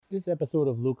This episode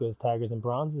of Lucas, Tigers, and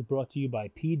Bronze is brought to you by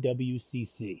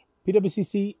PWCC.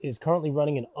 PWCC is currently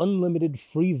running an unlimited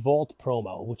free vault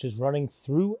promo, which is running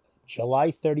through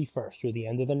July 31st through the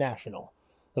end of the National.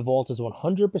 The vault is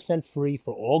 100% free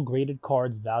for all graded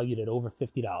cards valued at over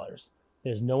 $50.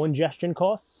 There's no ingestion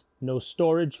costs, no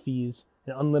storage fees,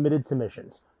 and unlimited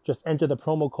submissions. Just enter the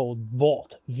promo code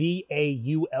VAULT,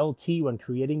 V-A-U-L-T, when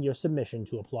creating your submission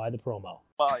to apply the promo.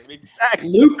 Exactly.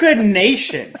 Luca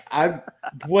Nation. I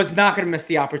was not going to miss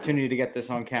the opportunity to get this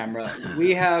on camera.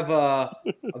 We have a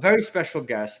very special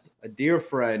guest, a dear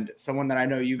friend, someone that I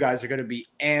know you guys are going to be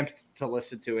amped to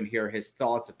listen to and hear his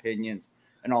thoughts, opinions,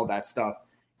 and all that stuff.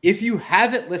 If you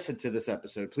haven't listened to this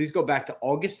episode, please go back to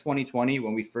August 2020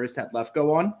 when we first had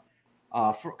Lefko on.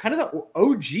 For kind of the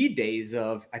OG days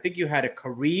of, I think you had a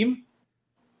Kareem,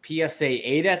 PSA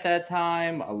 8 at that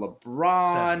time, a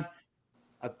LeBron,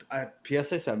 a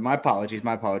PSA 7. My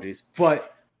apologies.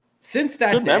 But since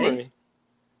that Good day, memory.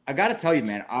 I got to tell you,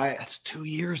 man, that's 2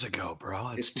 years ago, bro.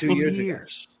 It's 2 years ago.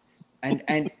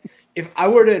 And if I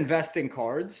were to invest in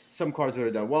cards, some cards would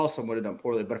have done well, some would have done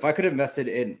poorly. But if I could have invested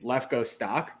in Lefko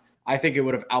stock, I think it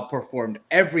would have outperformed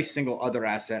every single other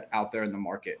asset out there in the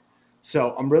market.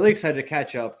 So I'm really excited to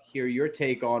catch up, hear your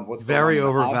take on what's very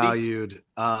going on overvalued.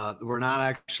 We're not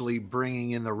actually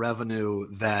bringing in the revenue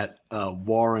that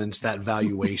warrants that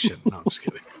valuation. No, I'm just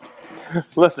kidding.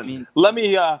 Listen, let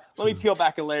me peel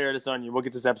back a layer of this onion. We'll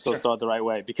get this episode started the right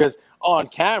way, because on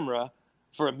camera,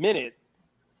 for a minute,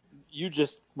 you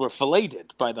just were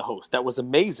filleted by the host. That was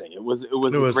amazing. It was a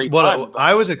great time.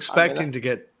 I was expecting to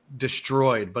get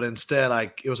destroyed, but instead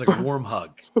it was like a warm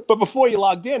hug. But before you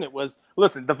logged in, it was,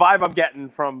 listen, the vibe I'm getting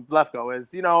from Lefko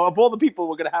is, of all the people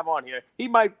we're gonna have on here, he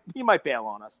might bail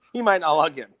on us. He might not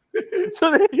log in.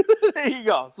 So there you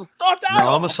go. So start that.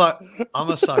 No, I'm a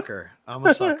sucker. I'm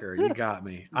a sucker. You got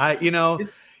me.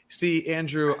 See,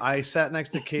 Andrew, I sat next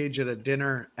to Cage at a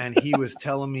dinner and he was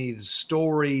telling me the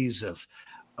stories of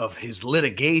his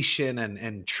litigation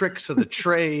and tricks of the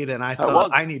trade, and I thought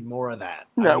I need more of that.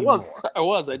 I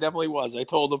definitely was. I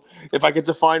told him if I could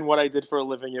define what I did for a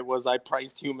living, it was I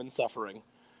priced human suffering,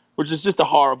 which is just a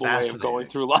horrible way of going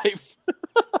through life.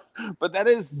 But that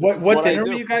is what dinner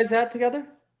were you guys at together?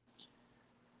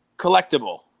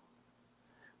 Collectible.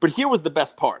 But here was the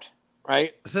best part,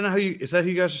 right? Is that who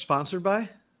you guys are sponsored by?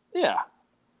 Yeah.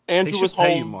 Andrew was home.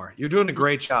 Pay you more. You're doing a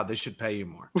great job. They should pay you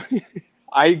more.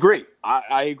 I agree.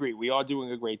 I agree. We are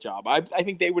doing a great job. I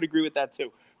think they would agree with that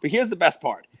too. But here's the best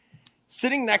part.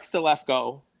 Sitting next to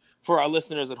Lefko, for our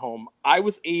listeners at home, I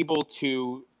was able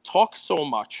to talk so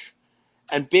much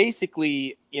and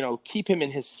basically, keep him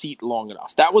in his seat long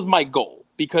enough. That was my goal,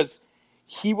 because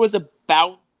he was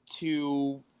about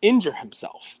to injure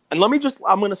himself. And I'm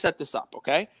going to set this up,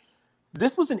 okay?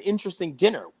 This was an interesting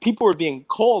dinner. People were being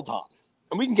called on.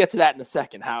 And we can get to that in a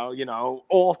second, how,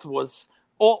 Alt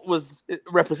was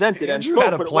represented. Andrew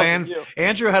had a plan.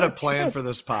 Andrew had a plan for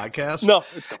this podcast. No,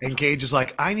 and Gage is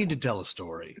like, I need to tell a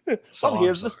story. So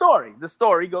here's the story. The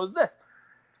story goes this: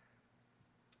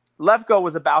 Lefko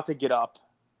was about to get up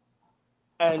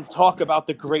and talk about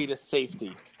the greatest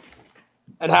safety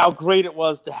and how great it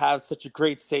was to have such a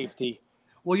great safety.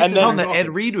 Well, you know that Ed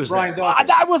Reed was there.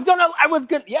 I was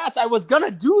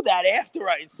gonna do that after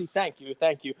I see. Thank you.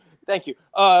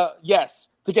 Yes,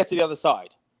 to get to the other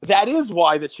side. That is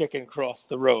why the chicken crossed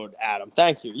the road, Adam.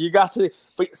 Thank you. You got to.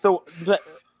 But so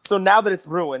now that it's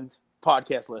ruined,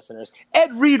 podcast listeners,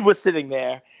 Ed Reed was sitting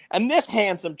there, and this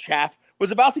handsome chap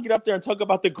was about to get up there and talk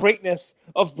about the greatness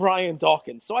of Brian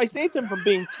Dawkins. So I saved him from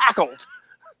being tackled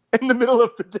in the middle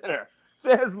of the dinner.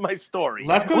 There's my story.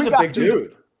 Lefko's a big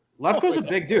dude. Lefko's a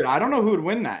big dude. I don't know who would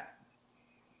win that.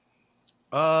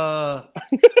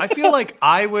 I feel like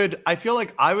I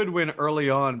would win early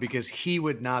on because he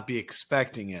would not be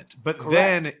expecting it. But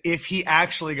then if he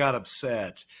actually got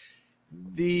upset,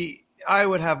 I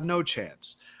would have no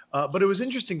chance. But it was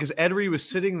interesting because Ed Reed was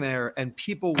sitting there and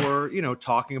people were,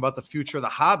 talking about the future of the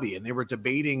hobby, and they were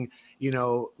debating,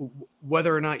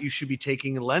 whether or not you should be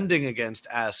taking lending against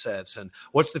assets and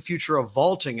what's the future of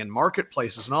vaulting and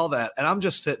marketplaces and all that. And I'm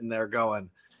just sitting there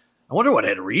going, I wonder what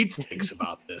Ed Reed thinks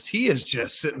about this. He is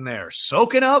just sitting there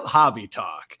soaking up hobby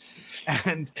talk.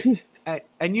 And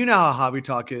you know how hobby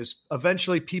talk is.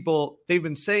 Eventually they've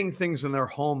been saying things in their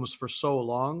homes for so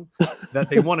long that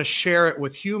they want to share it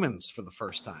with humans for the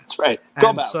first time. That's right. And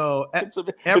Clubhouse. So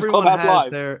everyone has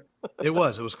Live. It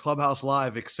was Clubhouse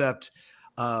Live, except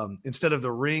instead of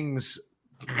the rings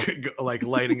like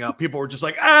lighting up, people were just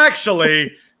like,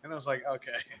 actually, and I was like,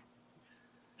 okay.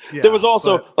 Yeah, there was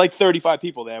also like 35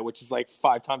 people there, which is like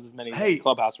 5 times as many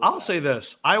Clubhouse. I'll say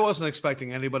this. I wasn't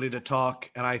expecting anybody to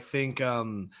talk, and I think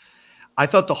I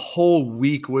thought the whole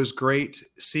week was great.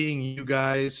 Seeing you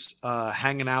guys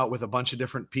hanging out with a bunch of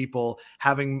different people,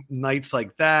 having nights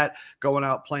like that, going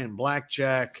out playing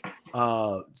blackjack,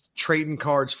 trading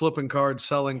cards, flipping cards,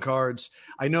 selling cards.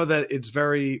 I know that it's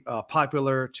very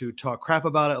popular to talk crap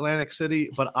about Atlantic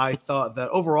City, but I thought that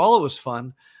overall it was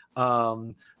fun.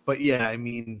 But yeah, I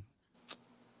mean,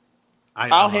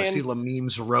 I see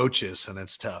Lamim's roaches, and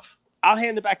it's tough. I'll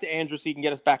hand it back to Andrew so he can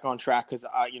get us back on track because,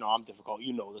 I'm difficult.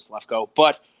 You know this, Lefko.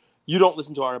 But you don't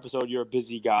listen to our episode. You're a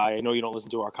busy guy. I know you don't listen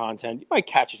to our content. You might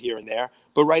catch it here and there.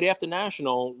 But right after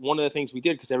National, one of the things we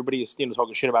did, because everybody was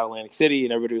talking shit about Atlantic City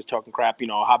and everybody was talking crap,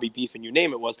 hobby beef and you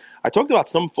name it, was I talked about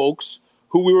some folks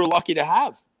who we were lucky to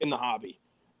have in the hobby.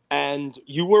 And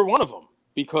you were one of them.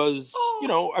 Because,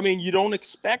 you don't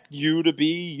expect you to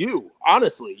be you,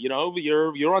 honestly.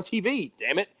 You're on TV,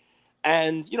 damn it.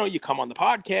 And, you come on the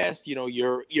podcast,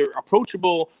 you're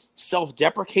approachable,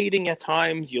 self-deprecating at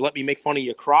times. You let me make fun of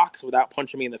your Crocs without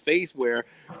punching me in the face where,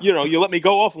 you let me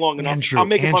go off long enough. I'm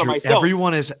making fun of myself.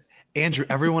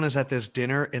 Everyone is at this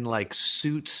dinner in like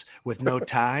suits with no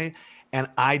tie. And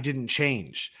I didn't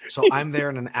change. So I'm there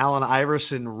in an Allen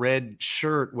Iverson red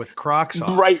shirt with Crocs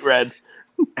on. Bright red.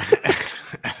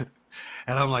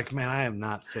 And I'm like, man, I am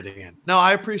not fitting in. No,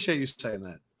 I appreciate you saying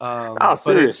that.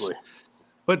 Seriously.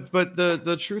 But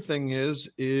the true thing is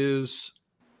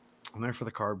I'm there for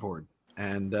the cardboard.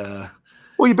 And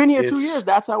well, you've been here 2 years.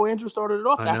 That's how Andrew started it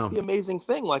off. That's the amazing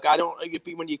thing. Like,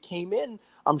 when you came in,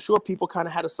 I'm sure people kind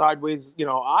of had a sideways,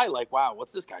 eye, like, wow,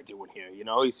 what's this guy doing here?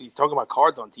 He's talking about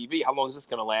cards on TV. How long is this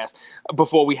going to last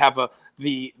before we have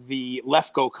the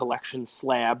Lefko collection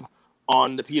slab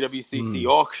on the PWCC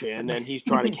auction, and he's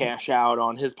trying to cash out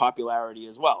on his popularity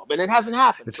as well. But it hasn't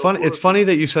happened. It's funny. It's funny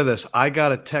that you said this. I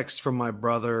got a text from my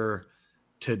brother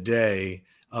today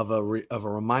of a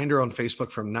reminder on Facebook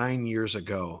from 9 years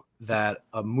ago that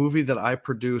a movie that I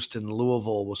produced in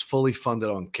Louisville was fully funded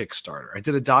on Kickstarter. I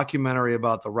did a documentary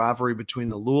about the rivalry between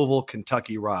the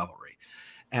Louisville-Kentucky rivalry.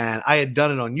 And I had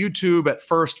done it on YouTube at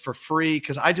first for free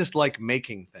because I just like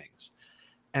making things.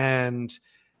 And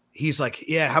he's like,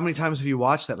 yeah, how many times have you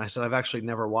watched that? And I said, I've actually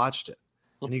never watched it.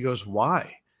 And he goes,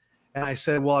 why? And I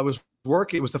said, well, it was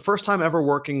the first time ever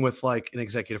working with like an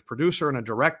executive producer and a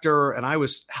director. And I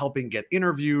was helping get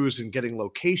interviews and getting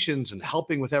locations and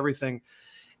helping with everything.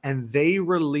 And they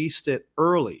released it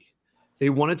early. They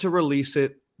wanted to release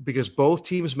it because both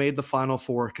teams made the Final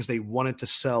Four because they wanted to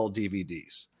sell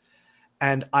DVDs.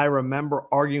 And I remember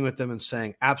arguing with them and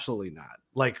saying, absolutely not.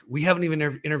 Like, we haven't even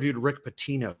interviewed Rick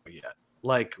Pitino yet.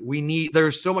 Like,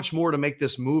 there's so much more to make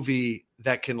this movie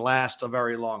that can last a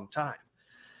very long time.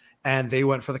 And they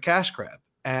went for the cash grab.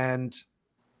 And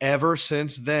ever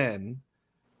since then,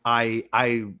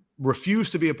 I refuse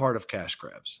to be a part of cash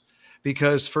grabs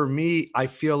because for me, I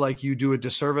feel like you do a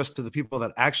disservice to the people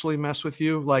that actually mess with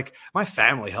you. Like, my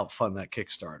family helped fund that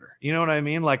Kickstarter. You know what I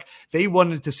mean? Like, they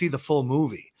wanted to see the full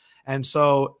movie. And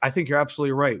so I think you're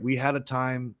absolutely right. We had a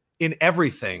time in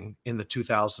everything in the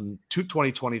 2020,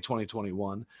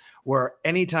 2021, where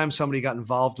anytime somebody got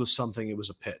involved with something, it was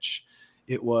a pitch.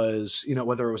 It was,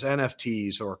 whether it was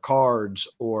NFTs or cards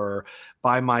or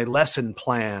buy my lesson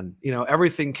plan,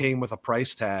 everything came with a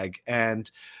price tag.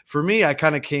 And for me, I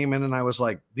kind of came in and I was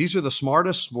like, these are the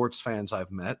smartest sports fans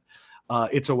I've met.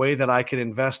 It's a way that I can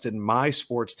invest in my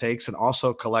sports takes and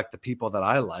also collect the people that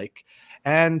I like.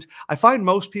 And I find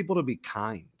most people to be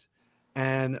kind.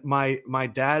 And my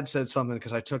dad said something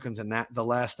because I took him to the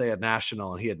last day of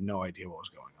National and he had no idea what was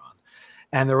going on.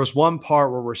 And there was one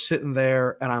part where we're sitting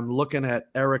there and I'm looking at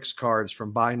Eric's cards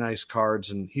from Buy Nice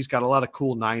Cards. And he's got a lot of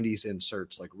cool 90s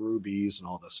inserts like rubies and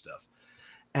all this stuff.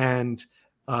 And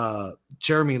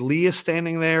Jeremy Lee is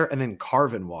standing there and then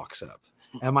Carvin walks up.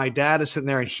 And my dad is sitting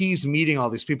there and he's meeting all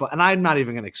these people. And I'm not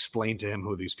even going to explain to him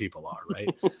who these people are, right?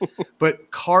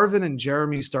 But Carvin and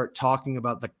Jeremy start talking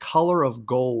about the color of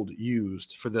gold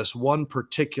used for this one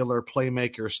particular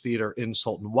Playmakers Theater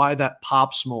insult and why that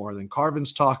pops more. And then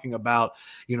Carvin's talking about,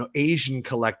 Asian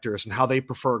collectors and how they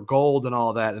prefer gold and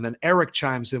all that. And then Eric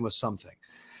chimes in with something.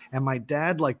 And my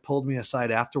dad pulled me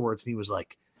aside afterwards and he was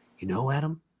like,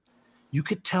 Adam, you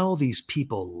could tell these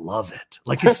people love it.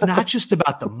 Like, it's not just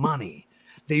about the money.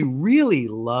 They really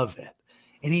love it.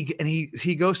 And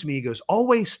he goes to me, he goes,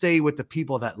 always stay with the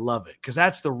people that love it because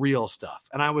that's the real stuff.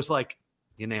 And I was like,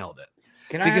 you nailed it.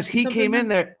 Because he came in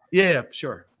there. Yeah,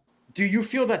 sure. Do you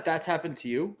feel that that's happened to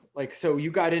you? Like, so you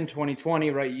got in 2020,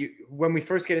 right? When we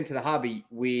first get into the hobby,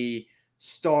 we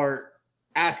start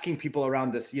asking people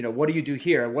around us, what do you do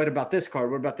here? What about this card?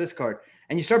 What about this card?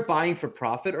 And you start buying for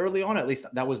profit early on. At least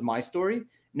that was my story.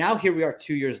 Now here we are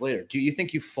 2 years later. Do you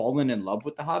think you've fallen in love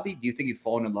with the hobby? Do you think you've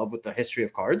fallen in love with the history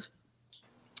of cards?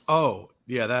 Oh,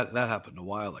 yeah, that happened a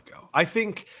while ago. I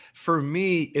think for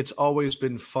me, it's always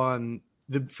been fun.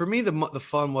 For me, the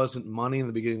fun wasn't money in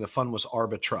the beginning. The fun was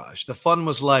arbitrage. The fun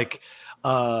was like,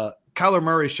 Kyler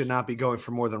Murray should not be going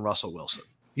for more than Russell Wilson.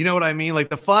 You know what I mean? Like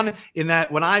the fun in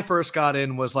that when I first got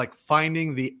in was like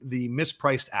finding the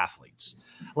mispriced athletes.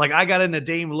 Like I got into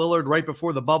Dame Lillard right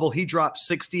before the bubble. He dropped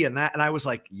 60 and I was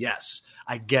like, yes,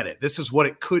 I get it. This is what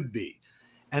it could be.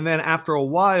 And then after a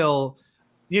while,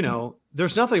 you know,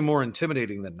 there's nothing more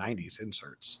intimidating than 90s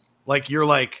inserts. Like you're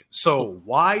like, so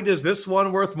why does this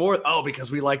one worth more? Oh,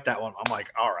 because we like that one. I'm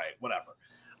like, all right, whatever.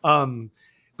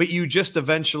 But you just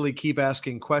eventually keep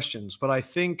asking questions. But I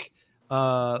think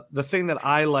the thing that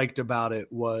I liked about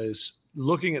it was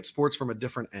looking at sports from a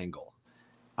different angle.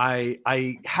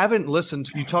 I haven't listened.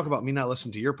 You talk about me not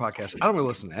listening to your podcast. I don't really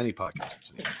listen to any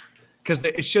podcasts because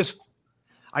it's just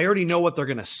I already know what they're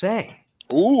gonna say.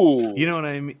 Ooh, you know what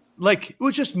I mean? Like it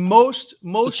was just most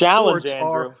sports Andrew.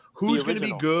 are who's going to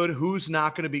be good, who's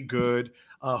not going to be good,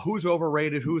 who's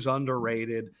overrated, who's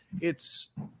underrated.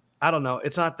 It's I don't know.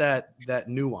 It's not that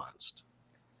nuanced.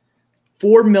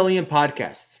 4 million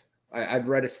podcasts. I've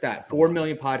read a stat. 4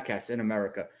 million podcasts in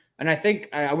America, and I think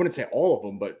I wouldn't say all of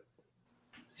them, but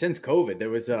since COVID, there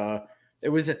was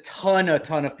a ton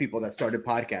of people that started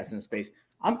podcasts in the space.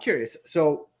 I'm curious.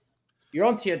 So you're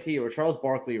on TNT, or Charles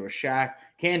Barkley, or Shaq,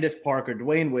 Candace Parker,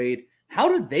 Dwayne Wade. How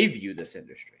do they view this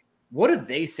industry? What do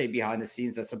they say behind the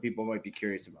scenes that some people might be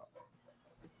curious about?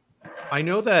 I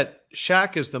know that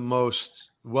Shaq is the most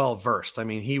well-versed. I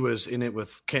mean, he was in it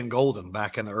with Ken Golden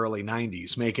back in the early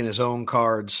 90s, making his own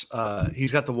cards.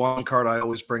 He's got the one card I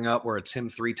always bring up where it's him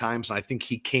 3 times, and I think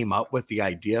he came up with the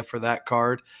idea for that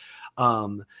card.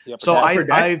 So I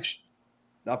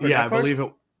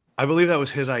believe that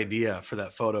was his idea for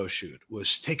that photo shoot,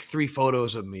 was take 3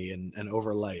 photos of me and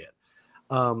overlay it.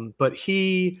 But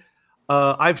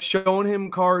I've shown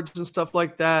him cards and stuff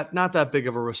like that. Not that big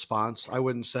of a response, I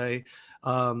wouldn't say.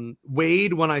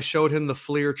 Wade, when I showed him the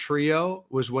Fleer trio,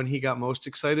 was when he got most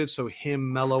excited. So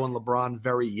him, Melo, and LeBron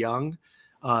very young.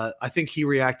 I think he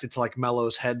reacted to like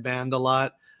Melo's headband a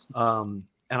lot.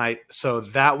 So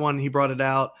that one, he brought it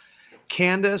out.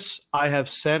 Candace, I have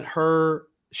sent her,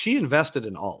 she invested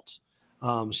in alt.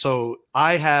 So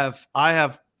I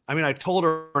told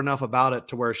her enough about it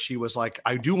to where she was like,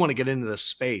 I do want to get into this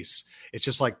space. It's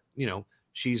just like, you know,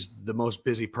 she's the most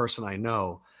busy person I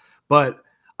know, but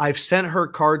I've sent her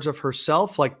cards of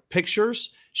herself, like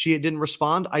pictures. She didn't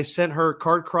respond. I sent her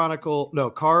Card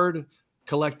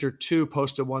Collector 2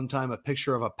 posted one time a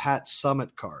picture of a Pat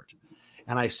Summit card.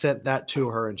 And I sent that to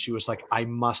her and she was like, I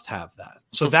must have that.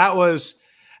 So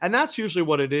and that's usually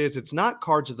what it is. It's not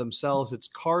cards of themselves. It's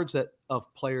cards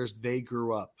of players they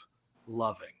grew up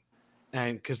loving.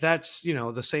 And because that's, you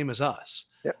know, the same as us.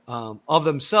 Yep. Of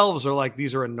themselves are like,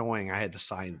 these are annoying. I had to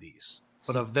sign these.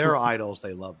 But of their idols,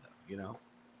 they love them, you know?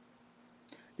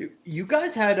 You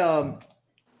guys had Alt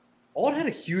had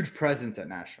a huge presence at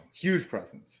National. Huge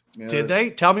presence. You know, did they?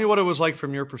 Tell me what it was like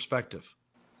from your perspective.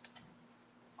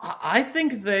 I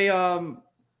think they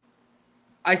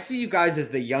I see you guys as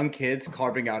the young kids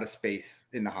carving out a space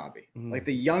in the hobby. Like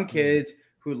the young kids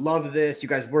who love this. You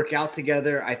guys work out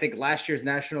together. I think last year's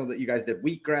National that you guys did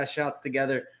wheatgrass shots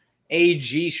together.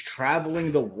 AG's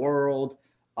traveling the world.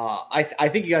 I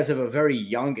think you guys have a very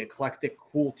young, eclectic,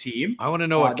 cool team. I want to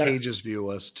know what Cage's view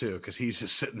was too, because he's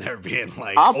just sitting there being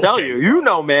like, I'll tell you, you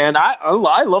know, man,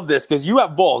 I love this because you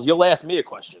have balls. You'll ask me a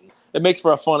question. It makes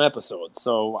for a fun episode.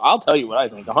 So I'll tell you what I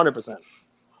think, 100%.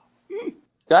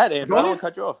 Go ahead, Andrew. I don't want to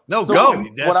cut you off. No, go.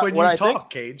 That's when you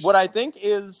talk, Cage. What I think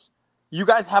is you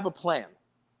guys have a plan,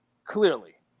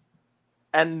 clearly.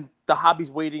 And the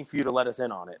hobby's waiting for you to let us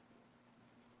in on it.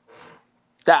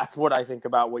 That's what I think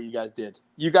about what you guys did.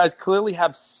 You guys clearly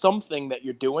have something that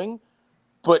you're doing,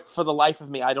 but for the life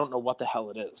of me, I don't know what the hell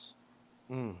it is.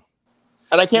 And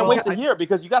I can't wait to hear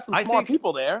because you got some smart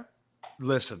people there.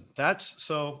 Listen, that's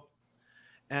so.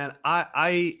 And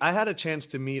I had a chance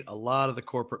to meet a lot of the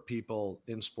corporate people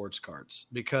in sports cards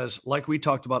because, like we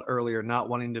talked about earlier, not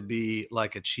wanting to be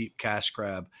like a cheap cash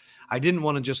grab. I didn't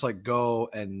want to just like go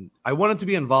and I wanted to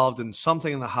be involved in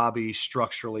something in the hobby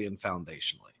structurally and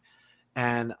foundationally.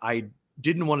 And I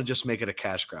didn't want to just make it a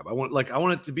cash grab. I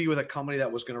wanted to be with a company that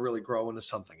was going to really grow into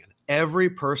something. And every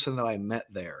person that I met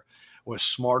there was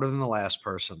smarter than the last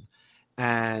person.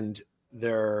 And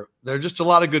they're just a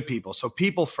lot of good people. So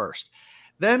people first.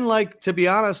 Then, like, to be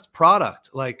honest,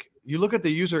 product. Like, you look at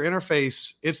the user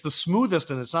interface, it's the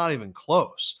smoothest and it's not even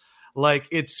close. Like,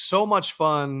 it's so much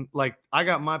fun. Like, I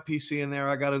got my PC in there.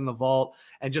 I got it in the vault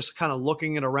and just kind of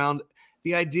looking it around.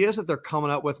 the ideas that they're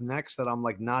coming up with next that I'm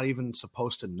like not even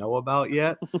supposed to know about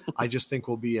yet, I just think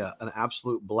will be an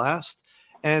absolute blast.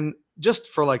 And just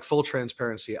for like full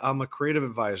transparency, I'm a creative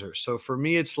advisor. So for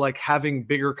me, it's like having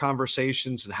bigger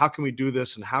conversations and how can we do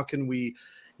this and how can we,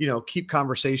 keep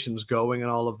conversations going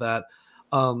and all of that.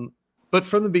 But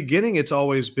from the beginning, it's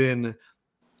always been,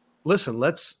 listen,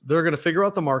 they're going to figure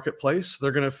out the marketplace.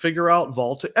 They're going to figure out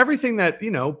Vault, everything that,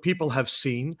 people have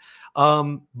seen.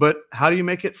 But how do you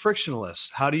make it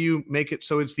frictionless? How do you make it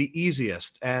so it's the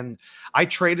easiest? And I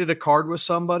traded a card with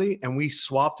somebody and we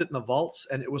swapped it in the vaults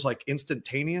and it was like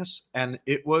instantaneous and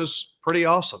it was pretty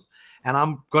awesome. And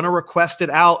I'm going to request it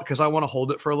out because I want to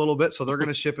hold it for a little bit. So they're going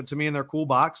to ship it to me in their cool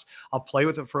box. I'll play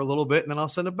with it for a little bit and then I'll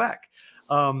send it back.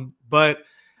 But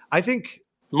I think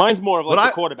mine's more of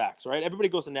like the quarterbacks, right? Everybody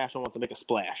goes to National wants to make a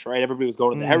splash, right? Everybody was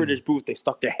going to the Heritage booth. They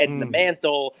stuck their head in the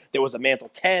mantle. There was a mantle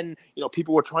 10.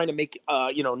 People were trying to make,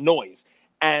 noise.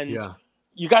 And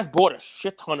you guys bought a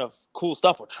shit ton of cool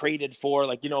stuff or traded for,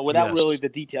 without really the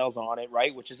details on it,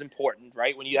 right? Which is important,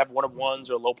 right? When you have one-of-ones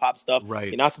or low-pop stuff,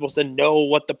 you're not supposed to know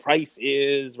what the price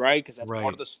is, right? Because that's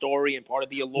part of the story and part of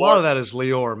the allure. A lot of that is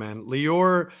Lior, man.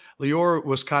 Lior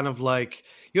was kind of like,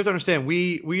 you have to understand,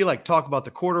 we like talk about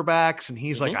the quarterbacks, and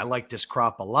he's like, I like this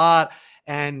crop a lot,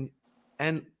 and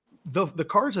the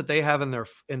cards that they have in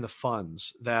the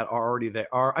funds that are already there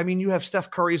are, I mean, you have Steph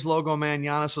Curry's logo man,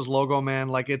 Giannis's logo man,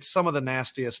 like it's some of the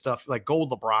nastiest stuff, like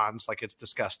gold LeBrons, like it's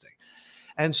disgusting.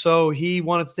 And so he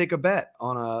wanted to take a bet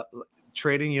on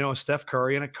trading, a Steph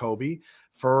Curry and a Kobe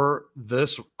for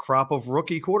this crop of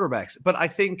rookie quarterbacks. But I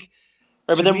think.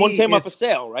 Right, but then one came up for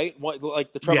sale, right?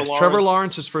 Like the Trevor Lawrence. Trevor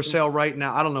Lawrence is for sale right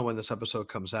now. I don't know when this episode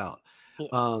comes out.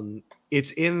 Yeah.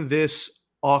 It's in this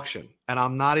auction, and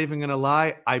I'm not even going to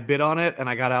lie. I bid on it, and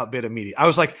I got outbid immediately. I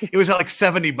was like, it was at like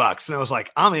 $70, and I was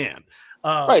like, I'm in.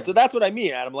 Right, so that's what I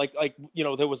mean, Adam. Like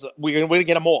there was we're going to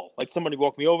get them all. Like somebody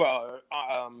walked me over,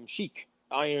 Sheik.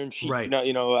 Iron Sheik, right?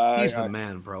 He's the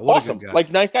man, bro. What awesome,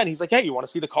 like nice guy. And he's like, "Hey, you want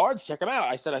to see the cards? Check them out."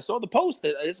 I said, "I saw the post.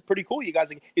 It's pretty cool. You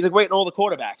guys." He's like, "Waiting all the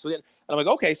quarterbacks." And I'm like,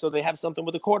 "Okay, so they have something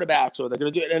with the quarterbacks, or they're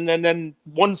gonna do it, and then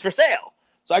one's for sale."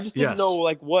 So I just didn't know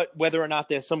like whether or not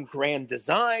there's some grand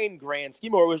design, grand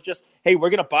scheme, or it was just, "Hey, we're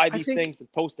gonna buy these things and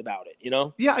post about it."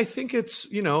 Yeah, I think it's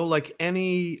like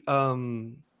any.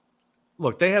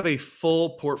 Look, they have a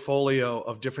full portfolio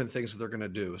of different things that they're going to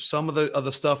do. Some of the other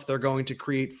stuff they're going to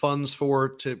create funds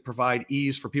to provide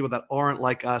ease for people that aren't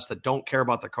like us, that don't care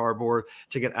about the cardboard,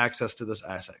 to get access to this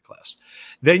asset class.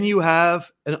 Then you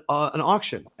have an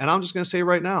auction. And I'm just going to say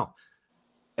right now,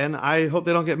 and I hope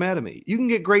they don't get mad at me, you can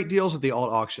get great deals at the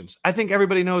alt auctions. I think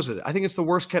everybody knows it. I think it's the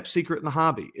worst kept secret in the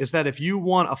hobby, is that if you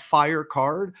want a fire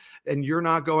card and you're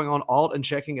not going on alt and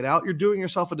checking it out, you're doing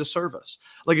yourself a disservice.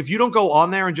 Like if you don't go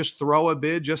on there and just throw a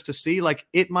bid just to see, like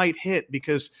it might hit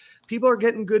because people are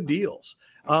getting good deals.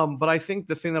 But I think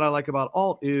the thing that I like about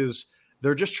alt is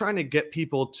they're just trying to get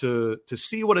people to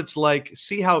see what it's like,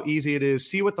 see how easy it is,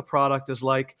 see what the product is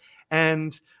like.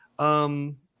 And,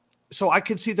 so I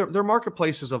could see their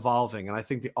marketplace is evolving, and I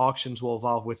think the auctions will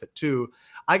evolve with it too.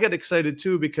 I get excited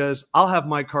too because I'll have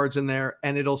my cards in there,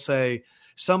 and it'll say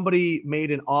somebody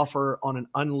made an offer on an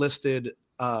unlisted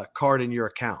card in your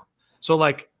account. So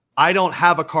like I don't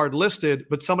have a card listed,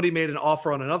 but somebody made an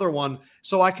offer on another one,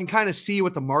 so I can kind of see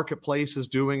what the marketplace is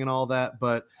doing and all that.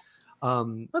 But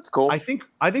that's cool. I think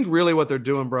really what they're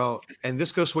doing, bro, and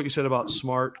this goes to what you said about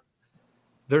smart.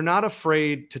 They're not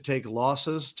afraid to take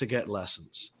losses to get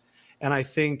lessons. And I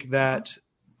think that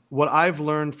what I've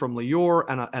learned from Lior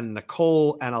and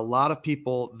Nicole and a lot of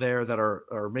people there that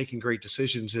are making great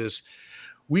decisions is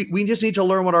we just need to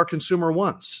learn what our consumer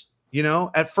wants.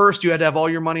 At first you had to have all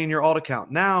your money in your alt account.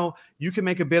 Now you can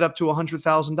make a bid up to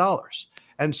 $100,000.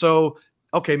 And so,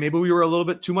 okay, maybe we were a little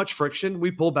bit too much friction. We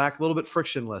pull back a little bit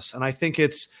frictionless. And I think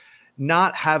it's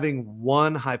not having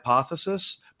one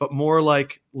hypothesis, but more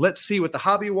like, let's see what the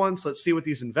hobby wants. Let's see what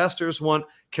these investors want.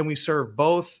 Can we serve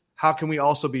both? How can we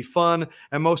also be fun?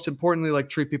 And most importantly, like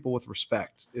treat people with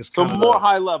respect. Is so more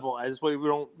high level. I just we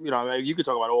don't, you could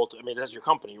talk about alt. I mean, that's your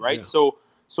company, right? Yeah.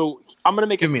 So I'm going to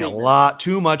make a statement. Give me a lot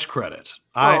too much credit.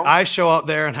 Well, I show out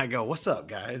there and I go, "What's up,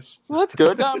 guys?" Well, that's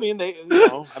good. I mean,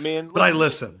 but I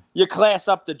listen. You class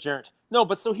up the joint. No,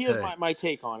 but so here's my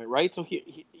take on it, right? So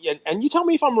and you tell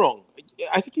me if I'm wrong.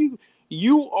 I think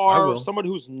you are someone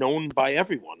who's known by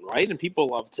everyone, right? And people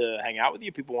love to hang out with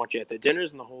you. People want you at their dinners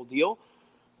and the whole deal.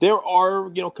 There are,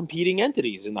 competing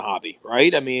entities in the hobby,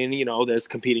 right? I mean, there's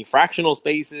competing fractional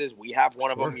spaces. We have one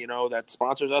of them, that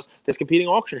sponsors us. There's competing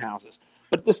auction houses.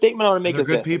 But the statement I want to make is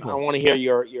this. I want to hear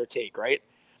your take, right?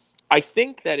 I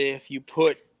think that if you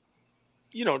put,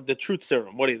 the truth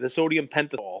serum, the sodium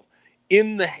pentothal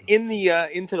in the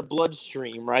into the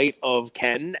bloodstream, right, of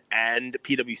Ken and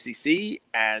PWCC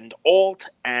and Alt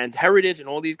and Heritage and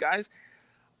all these guys,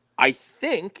 I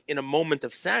think in a moment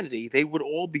of sanity, they would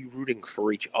all be rooting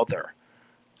for each other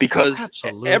because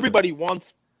everybody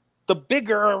wants the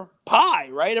bigger pie,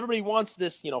 right? Everybody wants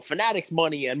this, Fanatics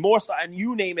money and more stuff, and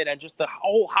you name it, and just the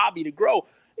whole hobby to grow.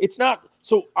 It's not.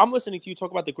 So I'm listening to you talk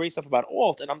about the great stuff about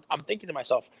Alt, and I'm thinking to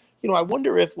myself, I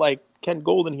wonder if like Ken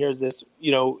Golden hears this,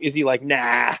 is he like,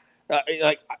 nah?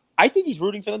 I think he's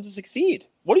rooting for them to succeed.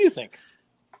 What do you think?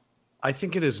 I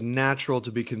think it is natural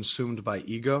to be consumed by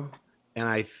ego, and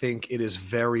I think it is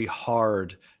very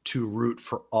hard to root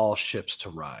for all ships to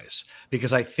rise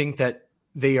because I think that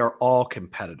they are all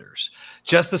competitors.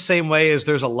 Just the same way as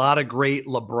there's a lot of great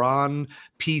LeBron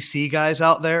PC guys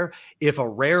out there. If a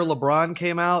rare LeBron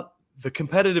came out, the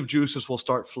competitive juices will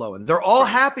start flowing. They're all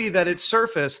happy that it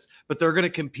surfaced, but they're going to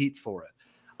compete for it.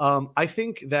 I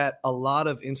think that a lot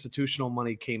of institutional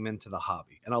money came into the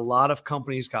hobby and a lot of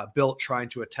companies got built trying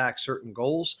to attack certain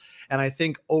goals. And I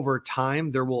think over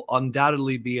time, there will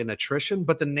undoubtedly be an attrition,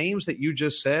 but the names that you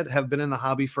just said have been in the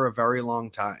hobby for a very long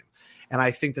time. And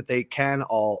I think that they can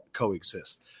all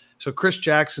coexist. So Chris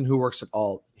Jackson, who works at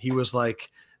Alt, he was like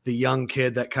the young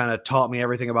kid that kind of taught me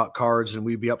everything about cards. And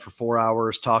we'd be up for 4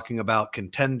 hours talking about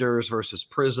contenders versus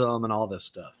Prism and all this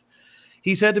stuff.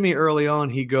 He said to me early on,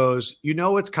 he goes,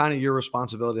 it's kind of your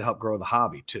responsibility to help grow the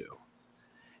hobby too.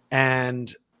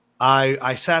 And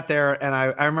I sat there and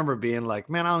I remember being like,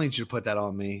 man, I don't need you to put that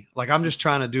on me. Like, I'm just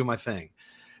trying to do my thing.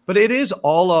 But it is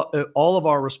all of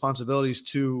our responsibilities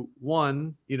to,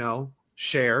 one,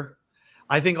 share.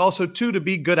 I think also, two, to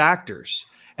be good actors.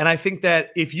 And I think that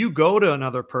if you go to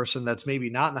another person that's maybe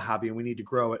not in the hobby and we need to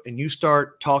grow it, and you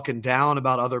start talking down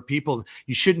about other people,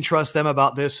 you shouldn't trust them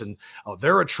about this. And,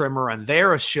 they're a trimmer and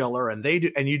they're a shiller and they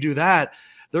do, and you do that,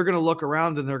 they're going to look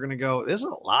around and they're going to go, there's a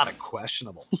lot of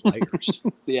questionable players.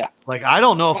 Yeah. Like, I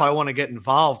don't know if I want to get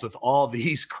involved with all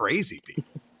these crazy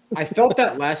people. I felt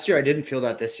that last year. I didn't feel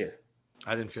that this year.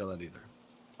 I didn't feel that either.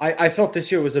 I felt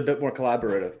this year was a bit more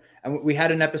collaborative. And we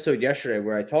had an episode yesterday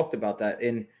where I talked about that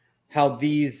in how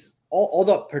all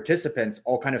the participants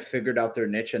all kind of figured out their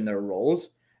niche and their roles.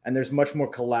 And there's much more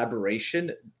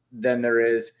collaboration than there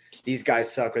is these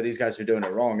guys suck or these guys are doing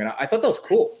it wrong. And I thought that was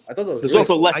cool. I thought that was There's really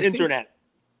also cool. less internet.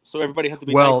 So everybody had to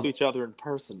be nice to each other in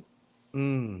person.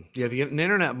 Yeah, the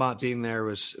internet bot being there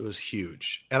was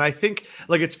huge. And I think,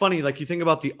 like, it's funny, like, you think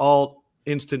about the Alt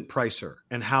instant pricer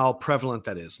and how prevalent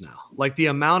that is now. Like, the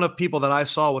amount of people that I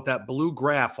saw with that blue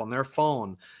graph on their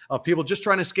phone of people just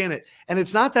trying to scan it. And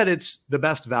it's not that it's the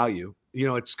best value,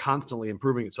 it's constantly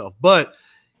improving itself, but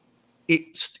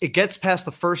it gets past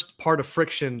the first part of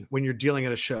friction when you're dealing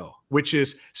at a show, which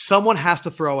is someone has to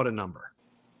throw out a number.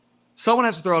 Someone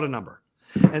has to throw out a number.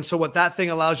 And so what that thing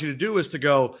allows you to do is to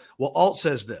go, well, Alt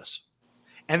says this.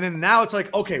 And then now it's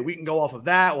like, okay, we can go off of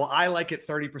that. Well, I like it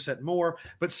 30% more.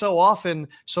 But so often,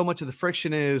 so much of the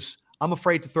friction is I'm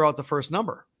afraid to throw out the first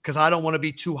number because I don't want to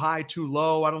be too high, too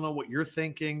low. I don't know what you're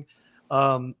thinking.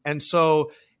 And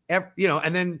so, and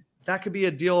then that could be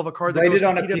a deal of a card that goes to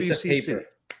PWCC. Piece of paper.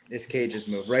 This Cage's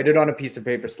move. Write it on a piece of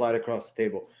paper, slide across the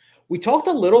table. We talked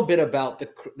a little bit about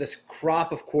this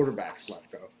crop of quarterbacks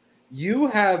left, bro. You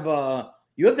have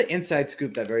the inside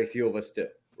scoop that very few of us do,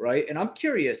 right? And I'm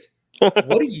curious,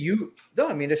 what do you – no,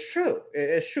 I mean, it's true.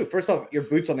 It's true. First off, your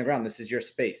boots on the ground. This is your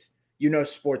space. You know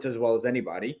sports as well as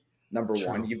anybody, number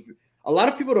one. A lot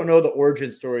of people don't know the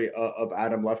origin story of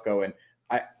Adam Lefkoe, and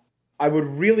I would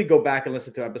really go back and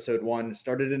listen to episode 1.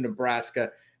 Started in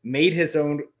Nebraska, made his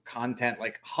own content,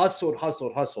 like hustled.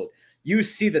 You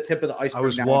see the tip of the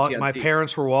iceberg. My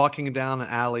parents were walking down an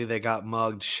alley. They got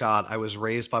mugged, shot. I was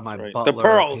raised by my butler. The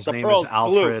pearls. His name is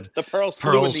Alfred. The pearls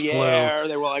flew in the air.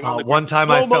 They were like one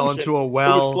time I fell into a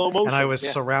well and I was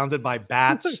surrounded by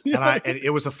bats. and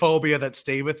it was a phobia that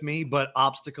stayed with me. But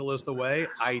obstacle is the way.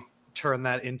 I turned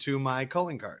that into my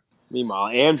calling card. Meanwhile,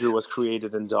 Andrew was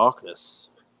created in darkness.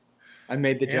 I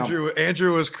made the jump.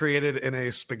 Andrew was created in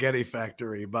a spaghetti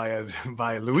factory by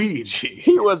Luigi.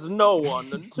 He was no one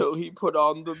until he put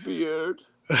on the beard.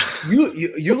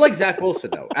 You like Zach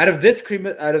Wilson though. Out of this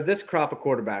crop of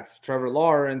quarterbacks, Trevor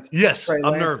Lawrence. Yes,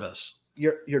 I'm nervous.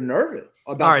 You're nervous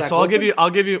about. All right, Zach so Wilson? I'll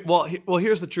give you. Well,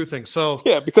 here's the true thing. So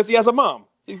yeah, because he has a mom.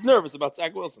 He's nervous about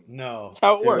Zach Wilson. No. That's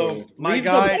how it works. So, my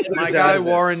guy,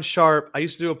 Warren Sharp. I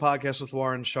used to do a podcast with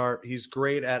Warren Sharp. He's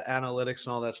great at analytics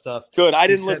and all that stuff. Good. I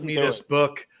didn't listen to this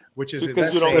book, which is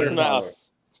because you don't listen to us.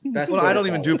 Well, I don't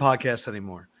even do podcasts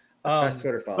anymore. Best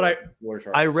Twitter follow. But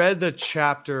I read the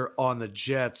chapter on the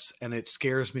Jets, and it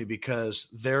scares me because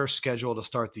their schedule to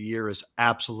start the year is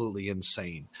absolutely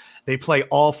insane. They play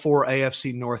all 4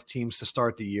 AFC North teams to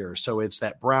start the year. So it's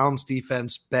that Browns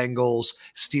defense, Bengals,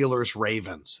 Steelers,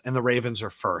 Ravens, and the Ravens are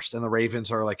first, and the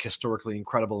Ravens are like historically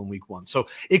incredible in week 1. So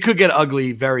it could get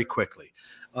ugly very quickly.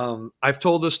 I've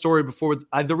told this story before.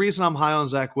 The reason I'm high on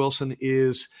Zach Wilson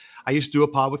is I used to do a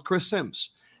pod with Chris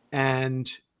Sims,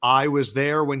 and I was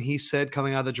there when he said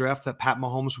coming out of the draft that Pat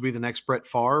Mahomes would be the next Brett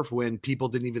Favre when people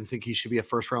didn't even think he should be a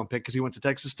first-round pick because he went to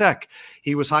Texas Tech.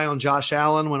 He was high on Josh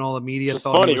Allen when all the media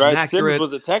thought he was inaccurate. Sims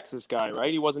was a Texas guy,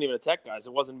 right? He wasn't even a Tech guy,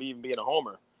 so it wasn't even being a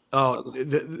homer. Oh,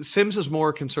 Sims is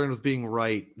more concerned with being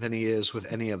right than he is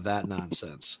with any of that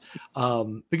nonsense.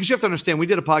 Because you have to understand, we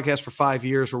did a podcast for 5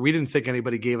 years where we didn't think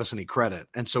anybody gave us any credit.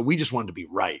 And so we just wanted to be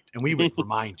right. And we would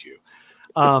remind you.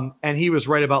 And he was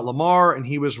right about Lamar, and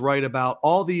he was right about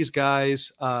all these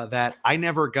guys that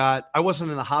I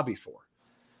wasn't in the hobby for.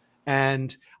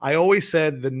 And I always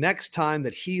said the next time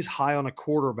that he's high on a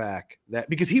quarterback,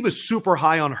 because he was super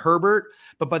high on Herbert,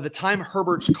 but by the time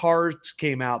Herbert's cards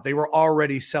came out, they were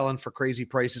already selling for crazy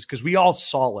prices because we all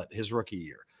saw it his rookie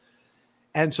year.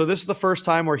 And so this is the first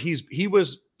time where he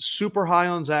was super high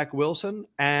on Zach Wilson,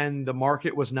 and the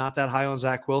market was not that high on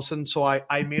Zach Wilson. So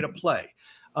I made a play.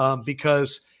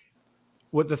 Because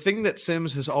the thing that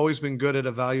Sims has always been good at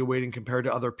evaluating compared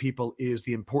to other people is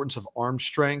the importance of arm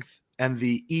strength and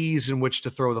the ease in which to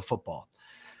throw the football.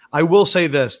 I will say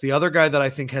this, the other guy that I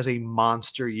think has a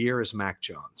monster year is Mac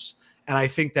Jones. And I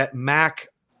think that Mac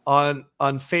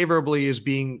unfavorably is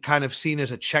being kind of seen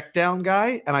as a check down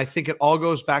guy. And I think it all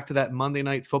goes back to that Monday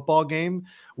Night Football game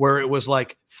where it was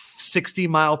like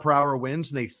 60-mile-per-hour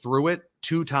winds and they threw it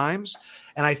 2 times.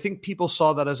 And I think people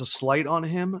saw that as a slight on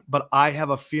him, but I have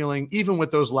a feeling, even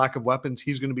with those lack of weapons,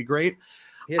 he's going to be great.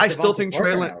 I still think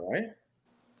Trey Lance. Right?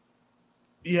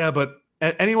 Yeah, but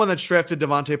anyone that's drafted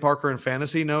Devontae Parker in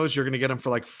fantasy knows you're going to get him for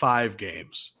like 5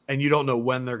 games, and you don't know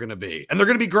when they're going to be. And they're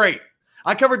going to be great.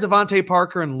 I covered Devontae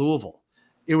Parker in Louisville.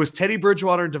 It was Teddy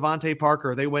Bridgewater and Devontae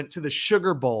Parker. They went to the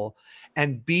Sugar Bowl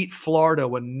and beat Florida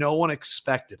when no one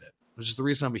expected it, which is the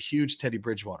reason I'm a huge Teddy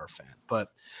Bridgewater fan. But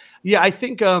yeah, I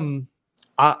think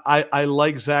I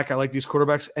like Zach. I like these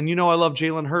quarterbacks. And, I love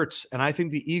Jalen Hurts. And I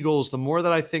think the Eagles, the more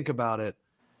that I think about it,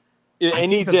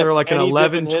 they're like an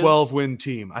 11-12 win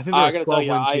team. I think they're a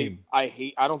 12-win team.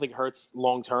 I don't think Hurts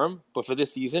long-term, but for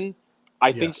this season,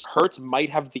 I think Hurts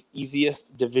might have the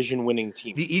easiest division-winning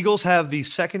team. The Eagles have the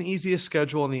second easiest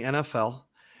schedule in the NFL.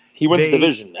 He wins the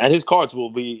division, and his cards will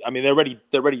be. I mean, they're ready.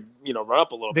 Run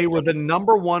up a little. They were the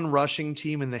number 1 rushing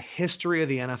team in the history of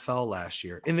the NFL last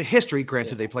year. In the history,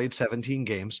 granted, they played 17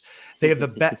 games. They have the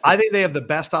best. I think they have the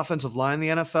best offensive line in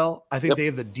the NFL. I think they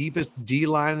have the deepest D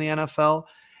line in the NFL.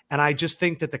 And I just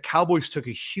think that the Cowboys took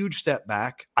a huge step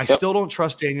back. I still don't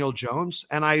trust Daniel Jones,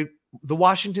 and the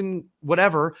Washington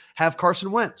have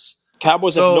Carson Wentz.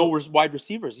 Cowboys have no wide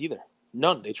receivers either.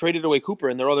 None. They traded away Cooper,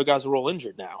 and their other guys are all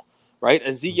injured now. Right,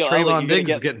 and Ezekiel Trayvon Diggs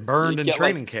is getting burned in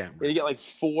training camp. You get like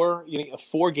 4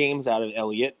 games out of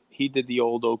Elliott. He did the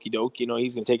old okey doke. He's going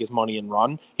to take his money and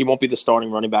run. He won't be the starting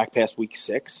running back past week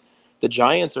 6. The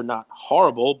Giants are not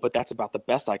horrible, but that's about the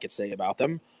best I could say about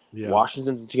them. Yeah.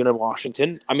 Washington's going to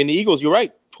Washington. I mean, the Eagles, you're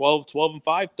right. 12-5,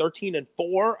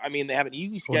 13-4. I mean, they have an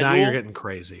easy schedule. Now you're getting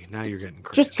crazy.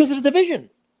 Just because of the division.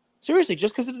 Seriously,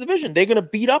 just because of the division. They're going to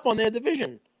beat up on their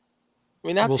division. I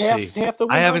mean, that's half the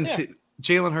wins. I haven't seen.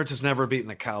 Jalen Hurts has never beaten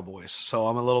the Cowboys, so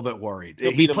I'm a little bit worried.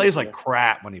 He plays like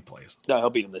crap when he plays. No,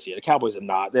 he'll beat them this year. The Cowboys have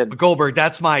not. But Goldberg,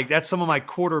 that's some of my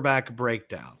quarterback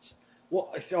breakdowns.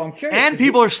 Well, so I'm curious. And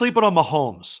people are sleeping on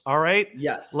Mahomes, all right?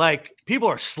 Yes. Like, people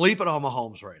are sleeping on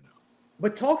Mahomes right now.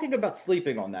 But talking about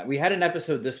sleeping on that, we had an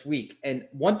episode this week, and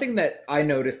one thing that I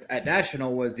noticed at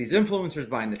National was these influencers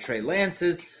buying the Trey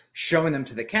Lances, showing them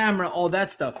to the camera, all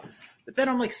that stuff. But then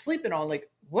I'm like sleeping on, like,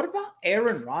 what about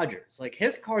Aaron Rodgers? Like,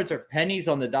 his cards are pennies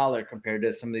on the dollar compared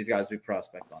to some of these guys we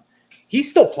prospect on. He's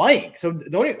still playing, so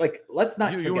let's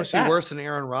not forget you want to see that. Worse than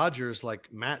Aaron Rodgers,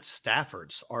 like Matt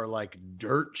Stafford's are like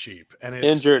dirt cheap, and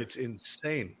it's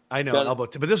insane. I know,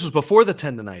 but this was before the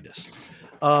tendonitis.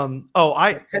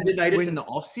 Tendonitis in the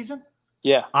off season?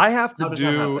 Yeah, I have to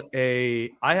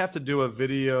do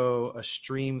a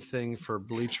stream thing for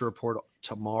Bleacher Report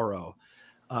tomorrow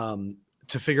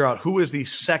to figure out who is the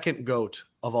second GOAT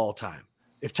of all time.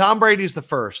 If Tom Brady's the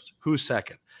first, who's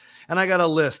second? And I got a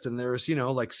list, and there's,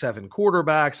 like 7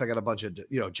 quarterbacks. I got a bunch of,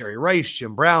 Jerry Rice,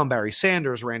 Jim Brown, Barry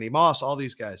Sanders, Randy Moss, all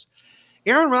these guys.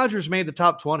 Aaron Rodgers made the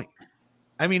top 20.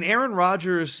 I mean, Aaron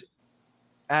Rodgers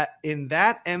in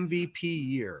that MVP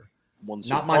year one Not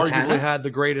Super Bowl. Montana? arguably had the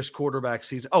greatest quarterback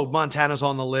season. Oh, Montana's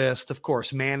on the list. Of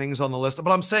course, Manning's on the list.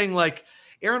 But I'm saying, like,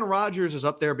 Aaron Rodgers is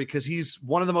up there because he's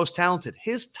one of the most talented.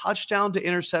 His touchdown to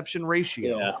interception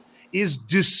ratio is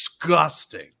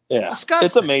disgusting. Yeah, disgusting.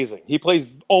 It's amazing. He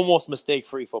plays almost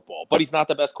mistake-free football, but he's not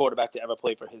the best quarterback to ever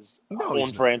play for his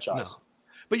own franchise. No.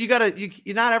 But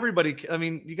you not everybody. I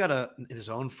mean, you gotta in his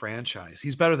own franchise.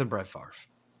 He's better than Brett Favre.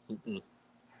 Mm-mm.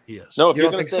 He is. No, if You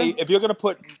you're don't gonna think so? if you're gonna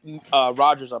put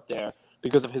Rodgers up there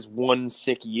because of his one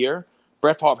sick year,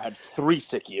 Brett Favre had 3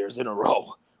 sick years in a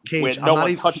row. Cage, when I'm no not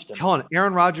one even, touched him. Hold on,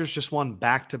 Aaron Rodgers just won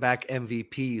back-to-back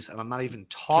MVPs, and I'm not even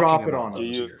talking Drop it about on those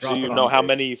him. years. Do you know how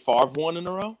many Favre won in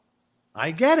a row?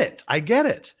 I get it.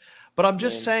 But I'm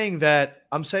just saying that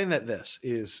this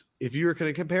is, if you were going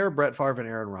to compare Brett Favre and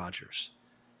Aaron Rodgers.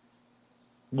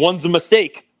 One's a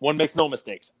mistake. One makes no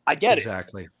mistakes. I get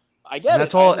Exactly. I get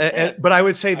That's it. all. I understand. But I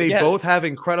would say they get both have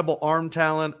incredible arm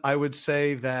talent. I would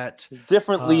say that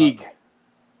Different league.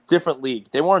 Different league.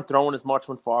 They weren't throwing as much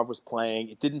when Favre was playing.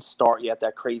 It didn't start yet,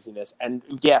 that craziness. And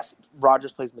yes,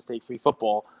 Rodgers plays mistake-free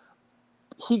football.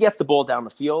 He gets the ball down the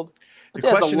field. But the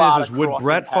there's question a lot is of would crossing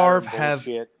Brett pattern Favre have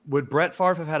bullshit. would Brett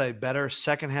Favre have had a better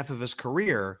second half of his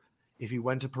career if he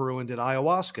went to Peru and did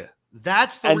ayahuasca?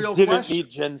 That's the And real didn't question. need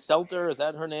Jen Selter? Is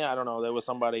that her name? I don't know. There was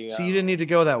somebody. See, you didn't need to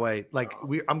go that way. Like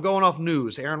I'm going off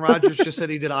news. Aaron Rodgers just said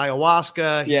he did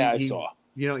ayahuasca. I saw.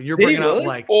 You know, you're Did he bringing up really?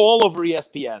 like All over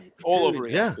ESPN. All over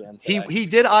yeah. ESPN. He Today. he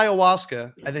did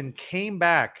ayahuasca and then came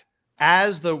back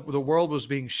as the world was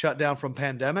being shut down from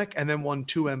pandemic, and then won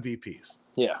 2 MVPs.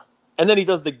 Yeah. And then he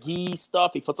does the ghee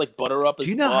stuff. He puts like butter up his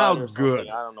Do you know butt how or something. good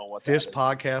I don't know what This that is.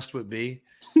 podcast would be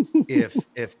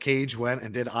if Cage went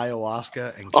and did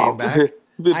ayahuasca and came back.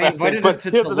 The I best thing. invited him But to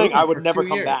here's the thing: Tulum I would for never 2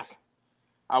 come years. back.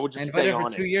 I would I just invited stay him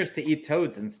on for 2 it. years to eat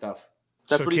toads and stuff.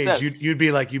 That's So, what he Cage, says. you'd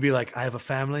be like, I have a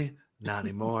family. Not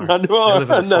anymore. Not I live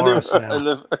in a anymore. forest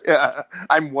now. Yeah,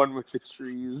 I'm one with the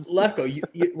trees. Lefko,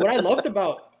 what I loved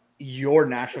about your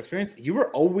national experience, you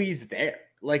were always there.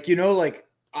 Like,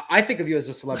 I think of you as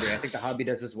a celebrity. I think the hobby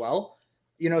does as well.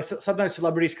 Sometimes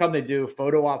celebrities come, they do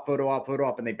photo op,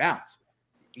 and they bounce.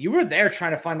 You were there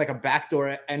trying to find like a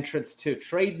backdoor entrance to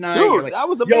trade night. Dude, You're like, that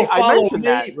was yo, amazing. I follow mentioned me,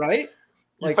 that. right?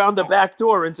 You found the back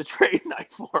door into trade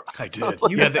night for us. I did. was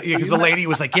like, Yeah, because the lady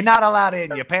was like, "You're not allowed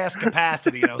in. You're past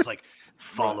capacity." And I was like,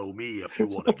 "Follow me if you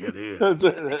want to get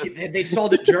in." They saw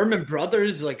the German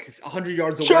brothers like 100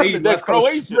 yards German, away. they're Lefko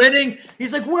Croatian. sprinting.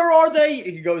 He's like, "Where are they?"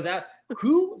 He goes out.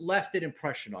 Who left an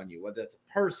impression on you? Whether it's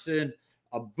a person,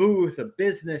 a booth, a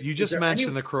business. You Is just there mentioned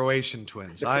any- the Croatian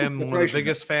twins. The- I am the one of the Croatian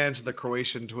biggest fans of the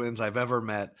Croatian twins I've ever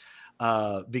met,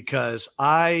 because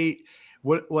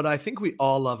what I think we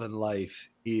all love in life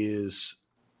is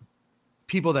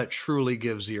people that truly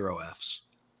give 0 Fs.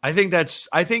 I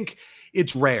think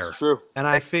it's rare. True. And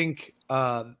I think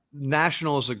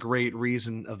national is a great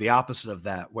reason of the opposite of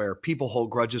that, where people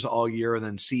hold grudges all year and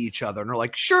then see each other and are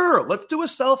like, "Sure, let's do a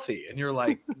selfie." And you're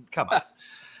like, "Come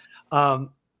on."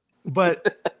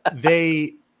 But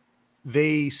they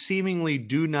seemingly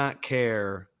do not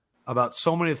care about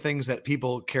so many things that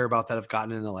people care about that have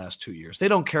gotten in the last 2 years. They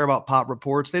don't care about pop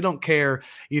reports. They don't care,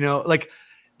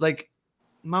 like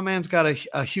my man's got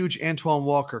a huge Antoine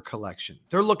Walker collection.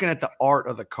 They're looking at the art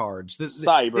of the cards.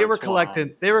 They were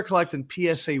collecting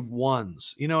PSA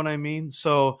 1s. You know what I mean?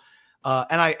 So,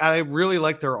 and I really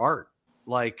like their art.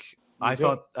 Like I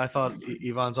thought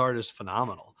Ivan's art is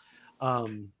phenomenal.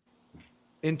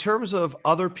 In terms of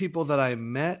other people that I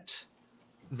met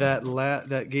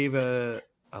that gave a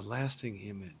lasting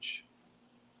image.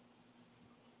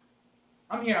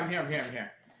 I'm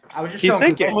here. I was just He's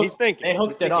showing- thinking. He's thinking. They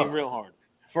hooked He's it up thinking real hard.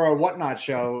 for a Whatnot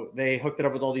show. They hooked it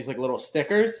up with all these like little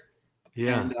stickers.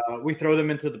 Yeah. And we throw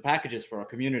them into the packages for our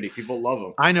community. People love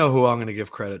them. I know who I'm going to give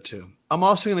credit to. I'm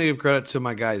also going to give credit to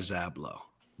my guy Zablo,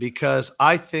 because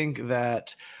I think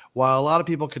that while a lot of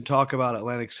people can talk about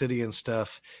Atlantic City and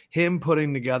stuff, him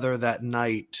putting together that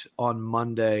night on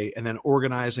Monday and then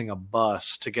organizing a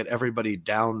bus to get everybody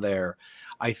down there,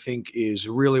 I think is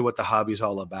really what the hobby's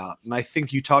all about. And I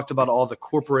think you talked about all the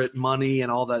corporate money and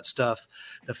all that stuff.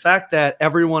 The fact that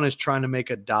everyone is trying to make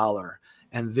a dollar,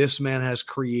 and this man has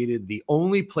created the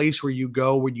only place where you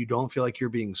go where you don't feel like you're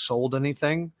being sold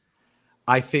anything,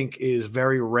 I think is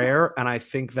very rare. And I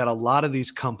think that a lot of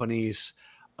these companies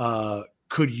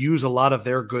could use a lot of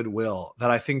their goodwill.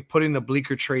 That I think putting the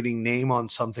Bleecker Trading name on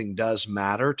something does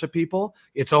matter to people.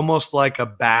 It's almost like a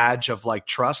badge of like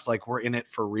trust, like we're in it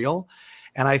for real.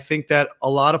 And I think that a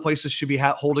lot of places should be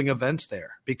holding events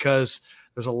there, because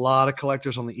there's a lot of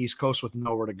collectors on the East Coast with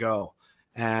nowhere to go.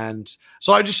 And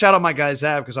so I just shout out my guy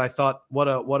Zab, because I thought what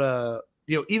a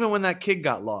even when that kid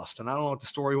got lost, and I don't know what the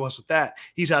story was with that,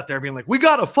 he's out there being like, we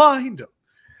got to find him.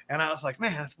 And I was like,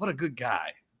 man, what a good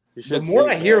guy. The more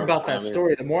I hear about that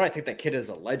story, the more I think that kid is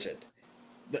a legend.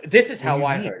 This is how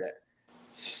I heard it.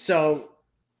 So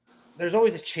there's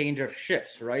always a change of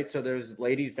shifts, right? So there's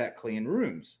ladies that clean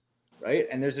rooms, right?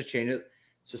 And there's a change of.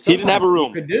 So he didn't have a room.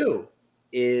 What you could do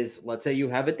is, let's say you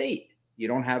have a date, you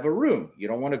don't have a room, you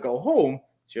don't want to go home,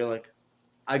 so you're like,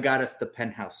 I got us the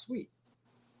penthouse suite.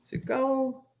 So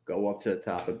go up to the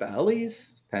top of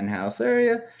Bally's penthouse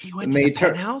area. He went to the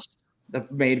penthouse. The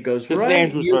maid goes this right.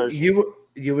 Andrew's version.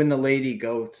 You and the lady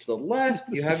go to the left.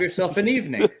 You have yourself an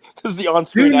evening. This is the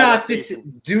on-screen.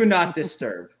 Do not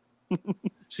disturb.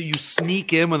 So you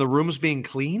sneak in when the room's being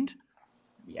cleaned?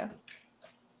 Yeah.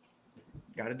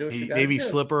 Got to do it. Maybe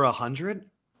slip her 100?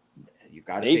 You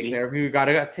got to take care of you. You got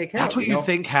to take care of That's what you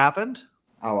think happened?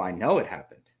 Oh, I know it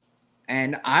happened.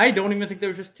 And I don't even think there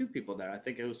was just 2 people there. I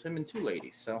think it was him and 2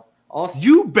 ladies. So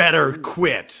you better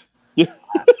quit.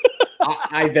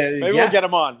 Maybe we'll get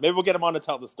him on. Maybe we'll get him on to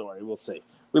tell the story. We'll see.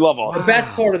 We love all the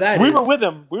best part of that. We were with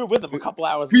him a couple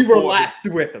hours. We were last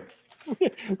with him.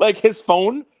 Like his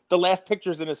phone, the last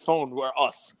pictures in his phone were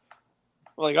us.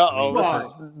 We're like, this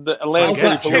is the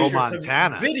Atlantic City Joe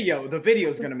Montana. The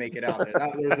video's gonna make it out there.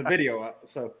 There's a video.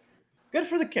 So good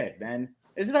for the kid, man.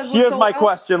 Isn't that? Here's my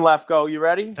question, Lefko. You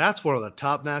ready? That's one of the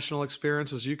top national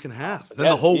experiences you can have. Then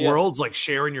the whole world's like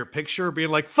sharing your picture, being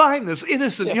like, "Find this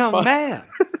innocent young man."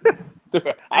 He's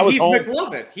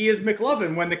McLovin. He is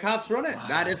McLovin when the cops run in. Wow.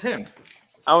 That is him.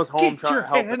 I was home trying to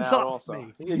help him out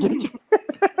also.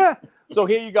 So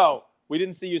here you go. We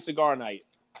didn't see you cigar night.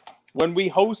 When we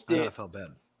hosted, I felt bad.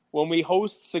 When we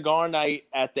host cigar night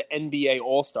at the NBA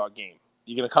All-Star game,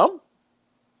 you gonna come?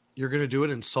 You're gonna do it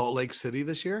in Salt Lake City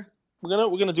this year? We're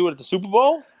gonna do it at the Super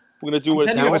Bowl. We're gonna do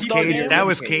it. That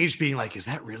was Cage being like, "Is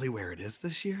that really where it is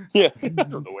this year?" Yeah, I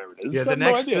don't know where it is. Yeah,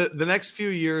 the next few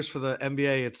years for the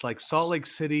NBA, it's like Salt Lake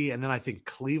City, and then I think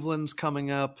Cleveland's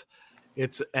coming up.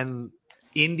 And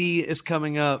Indy is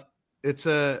coming up.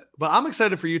 But I'm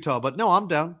excited for Utah. But no, I'm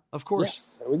down. Of course.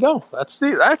 Yes, there we go. That's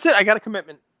it. I got a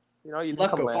commitment. You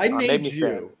Look, if I made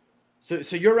you,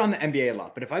 so you're around the NBA a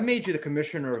lot. But if I made you the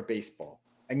commissioner of baseball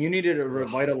and you needed to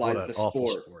revitalize the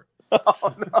sport.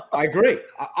 Oh, no. I agree.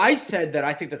 I said that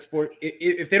I think that sport,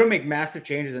 if they don't make massive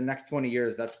changes in the next 20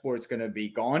 years, that sport's going to be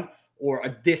gone or a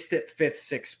distant 5th,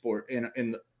 6th sport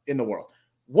in the world.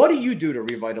 What do you do to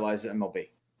revitalize the MLB?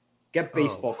 Get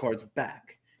baseball cards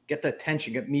back. Get the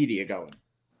attention. Get media going.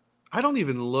 I don't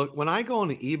even look. When I go on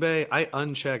eBay, I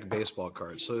uncheck baseball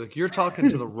cards. So you're talking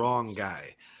to the wrong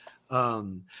guy.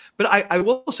 But I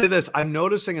will say this. I'm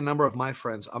noticing a number of my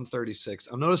friends, I'm 36.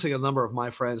 I'm noticing a number of my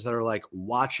friends that are like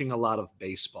watching a lot of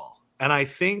baseball. And I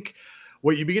think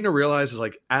what you begin to realize is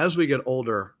like, as we get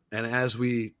older and as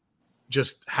we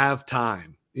just have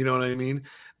time, you know what I mean?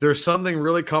 There's something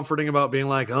really comforting about being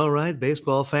like, all right,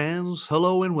 baseball fans,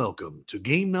 hello and welcome to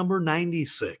game number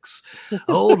 96.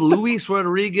 Old Luis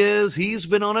Rodriguez, he's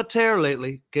been on a tear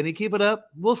lately. Can he keep it up?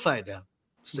 We'll find out.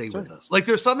 Stay with us. Like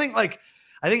there's something like,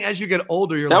 I think as you get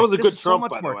older, you're that was a good Trump, so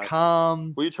much more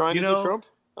calm. Were you trying to do Trump?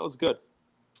 That was good.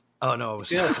 Oh no, it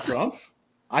was Trump.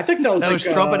 I think that was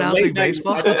Trump announcing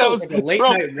baseball. That was like a late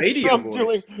night radio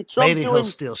voice. Maybe he'll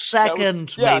steal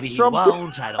second. Maybe he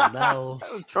won't. I don't know.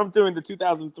 That was Trump doing the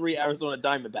 2003 Arizona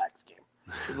Diamondbacks game.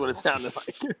 Is what it sounded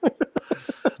like.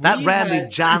 That Randy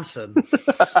Johnson.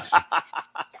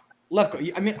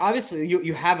 Lefko, I mean, obviously,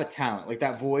 you have a talent like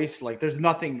that voice. Like, there's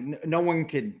nothing. No one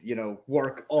could,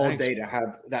 work all day to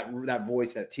have that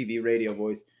voice, that TV radio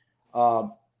voice.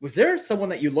 Was there someone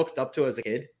that you looked up to as a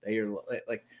kid that you're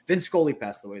like? Vince Scully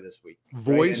passed away this week.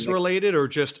 Voice related or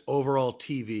just overall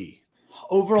TV?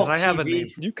 Overall, I have a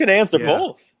name. You can answer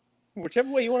both,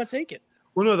 whichever way you want to take it.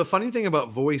 Well, no, the funny thing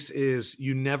about voice is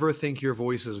you never think your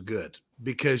voice is good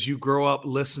because you grow up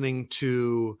listening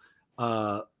to.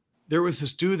 There was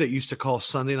this dude that used to call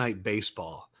Sunday Night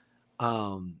Baseball,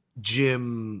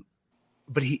 Jim,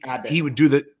 but he would do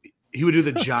the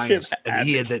Giants, and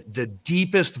he had the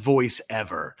deepest voice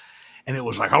ever, and it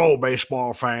was like, "Hello,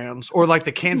 baseball fans," or like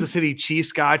the Kansas City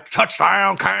Chiefs guy,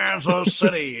 "Touchdown, Kansas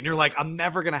City," and you're like, "I'm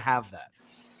never gonna have that,"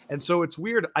 and so it's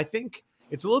weird. I think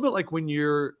it's a little bit like when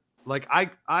you're like I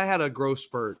had a growth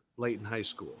spurt late in high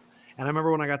school. And I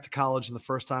remember when I got to college and the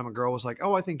first time a girl was like,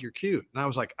 "Oh, I think you're cute." And I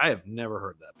was like, I have never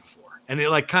heard that before. And it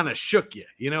like kind of shook you.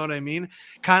 You know what I mean?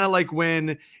 Kind of like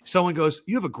when someone goes,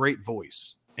 "You have a great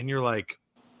voice." And you're like,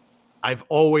 I've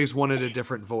always wanted a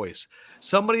different voice.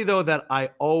 Somebody though, that I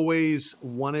always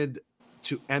wanted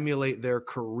to emulate their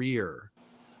career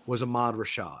was Ahmad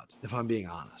Rashad, if I'm being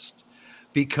honest,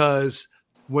 because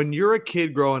when you're a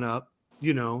kid growing up,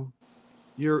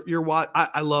 you're what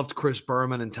I loved Chris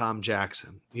Berman and Tom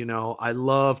Jackson. You know, I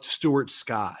loved Stuart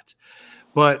Scott,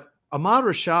 but Ahmad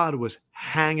Rashad was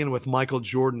hanging with Michael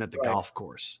Jordan at the golf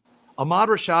course. Ahmad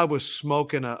Rashad was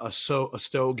smoking a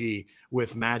stogie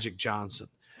with Magic Johnson.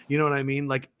 You know what I mean?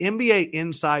 Like NBA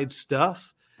inside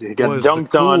stuff. You got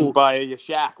dunked on by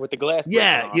Shaq with the glass.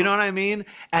 Yeah, you know what I mean?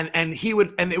 And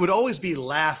it would always be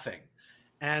laughing.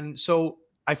 And so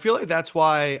I feel like that's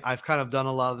why I've kind of done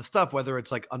a lot of the stuff, whether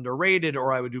it's like underrated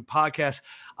or I would do podcasts.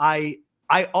 I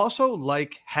also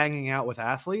like hanging out with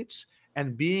athletes,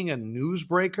 and being a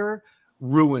newsbreaker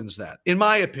ruins that, in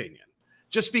my opinion.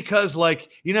 Just because, like,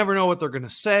 you never know what they're going to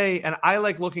say. And I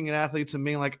like looking at athletes and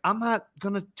being like, I'm not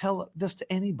going to tell this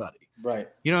to anybody. Right.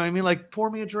 You know what I mean? Like, pour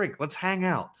me a drink. Let's hang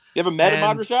out. You ever met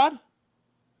Ahmad Rashad?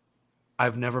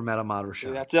 I've never met Ahmad Rashad.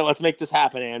 Yeah, that's it. Let's make this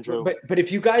happen, Andrew. But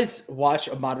if you guys watch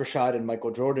Ahmad Rashad and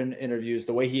Michael Jordan interviews,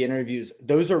 the way he interviews,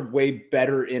 those are way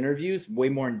better interviews, way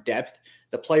more in depth.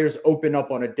 The players open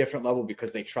up on a different level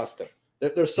because they trust him.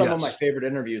 There's some of my favorite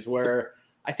interviews where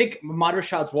I think Ahmad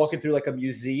Rashad's walking through like a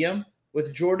museum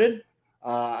with Jordan.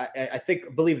 I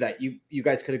believe that you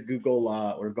guys could Google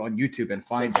or go on YouTube and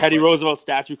find Teddy Roosevelt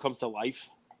statue comes to life.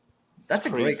 That's a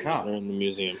great comp. They're in the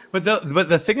museum. But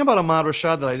the thing about Ahmad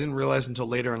Rashad that I didn't realize until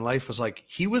later in life was, like,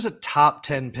 he was a top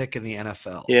 10 pick in the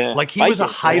NFL. Yeah, like he was a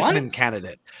Heisman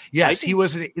candidate. Yes, he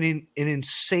was an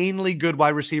insanely good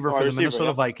wide receiver for the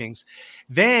Minnesota Vikings.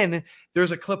 Then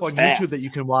there's a clip on YouTube that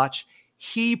you can watch.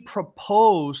 He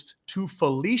proposed to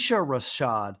Felicia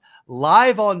Rashad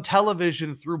live on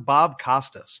television through Bob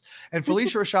Costas. And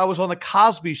Felicia Rashad was on the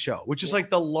Cosby Show, which is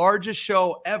like the largest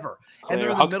show ever. And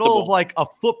they're in the middle of like a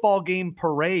football game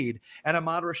parade. And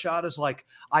Ahmad Rashad is like,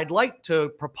 I'd like to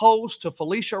propose to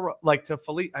Felicia, I don't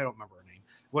remember her name,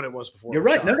 what it was before. You're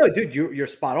right. No, dude, you're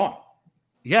spot on.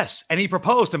 Yes. And he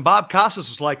proposed, and Bob Costas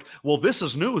was like, well, this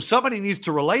is news. Somebody needs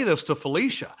to relay this to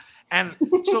Felicia. And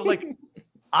so, like,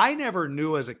 I never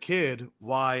knew as a kid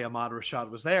why Ahmad Rashad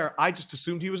was there. I just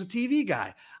assumed he was a TV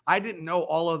guy. I didn't know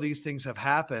all of these things have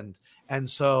happened. And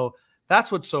so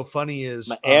that's what's so funny is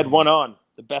add one on.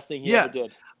 The best thing he ever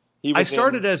did. I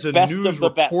started as a news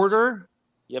reporter.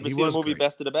 You ever seen the movie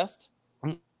Best of the Best?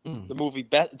 Mm-mm. The movie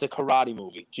it's a karate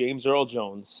movie. James Earl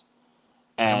Jones.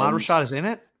 And Ahmad Rashad is in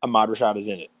it? Ahmad Rashad is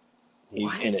in it.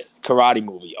 He's in it. Karate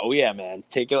movie. Oh yeah, man.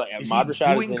 Take it. Ahmad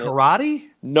Rashad is in karate?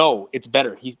 No, it's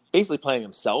better. He's basically playing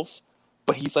himself,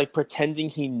 but he's like pretending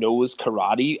he knows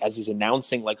karate as he's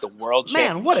announcing like the world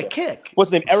championship. Man, what a kick. What's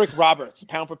his name? Eric Roberts,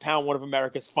 pound for pound, one of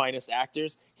America's finest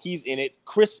actors. He's in it.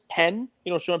 Chris Penn,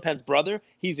 Sean Penn's brother,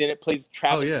 he's in it, plays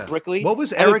Travis Brickley. What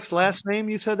was Eric's last name?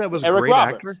 You said that was Eric great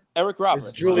Roberts. actor? Eric Roberts.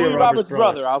 It's Julia Roberts'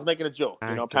 brother. I was making a joke,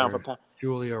 pound for pound.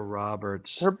 Julia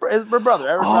Roberts. Her brother,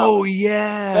 Eric Roberts. Oh,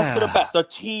 yeah. Best of the best. A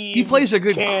team. He plays a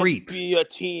good can't creep. Be a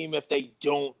team if they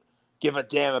don't give a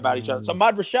damn about each other. So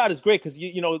Ahmad Rashad is great because,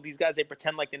 you know, these guys, they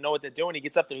pretend like they know what they're doing. He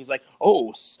gets up there and he's like,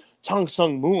 Tong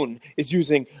Sung Moon is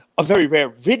using a very rare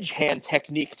ridge hand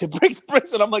technique to break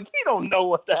bricks. And I'm like, he don't know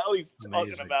what the hell he's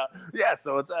talking about. Yeah,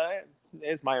 so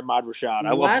it's my Ahmad Rashad.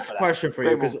 Last question for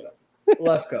you, because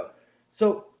Lefko.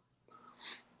 So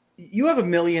you have a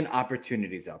million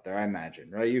opportunities out there, I imagine,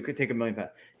 right? You could take a million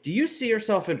paths. Do you see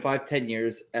yourself in 5-10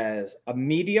 years as a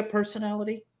media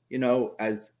personality, you know,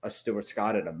 as a Stuart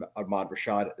Scott and a Ahmad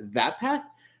Rashad, that path?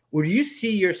 Or do you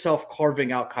see yourself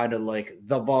carving out kind of like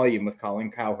The Volume with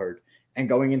Colin Cowherd and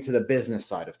going into the business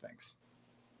side of things?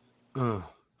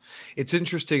 It's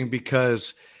interesting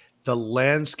because the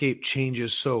landscape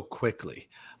changes so quickly.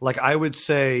 Like I would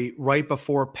say right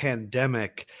before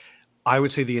pandemic, I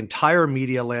would say the entire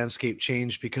media landscape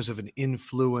changed because of an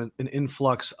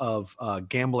influx of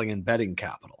gambling and betting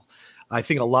capital. I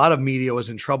think a lot of media was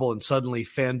in trouble, and suddenly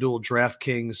FanDuel,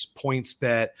 DraftKings,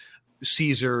 PointsBet,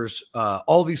 Caesars,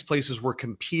 all these places were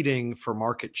competing for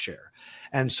market share.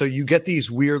 And so you get these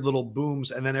weird little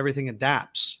booms and then everything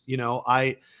adapts. You know,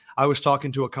 I was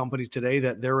talking to a company today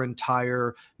that their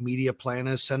entire media plan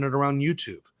is centered around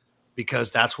YouTube,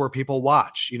 because that's where people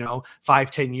watch. You know,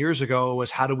 5-10 years ago was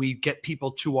how do we get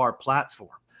people to our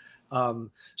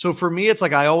platform? So for me, it's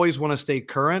like I always want to stay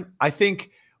current. I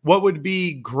think what would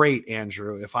be great,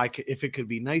 Andrew, if it could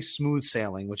be nice, smooth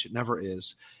sailing, which it never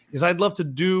is I'd love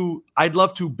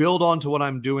to build on to what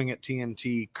I'm doing at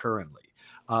TNT currently.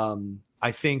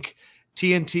 I think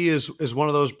TNT is one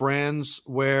of those brands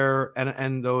where,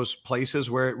 and those places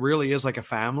where it really is like a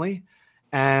family,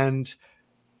 and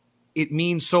it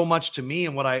means so much to me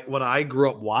and what I grew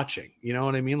up watching. You know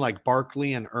what I mean? Like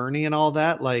Barkley and Ernie and all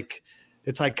that. Like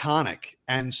It's iconic.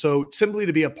 And so simply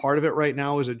to be a part of it right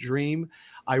now is a dream.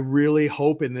 I really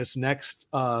hope in this next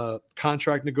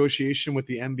contract negotiation with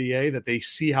the NBA that they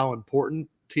see how important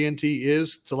TNT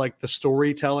is to like the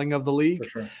storytelling of the league. For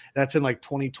sure. That's in like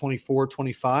 2024,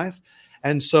 25.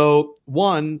 And so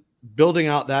one, building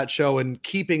out that show and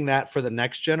keeping that for the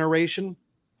next generation,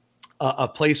 a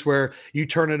place where you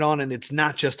turn it on and it's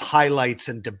not just highlights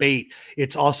and debate.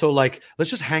 It's also like, let's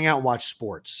just hang out and watch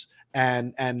sports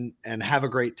and have a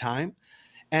great time.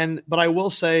 But I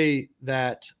will say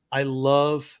that I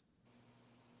love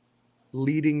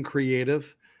leading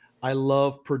creative. I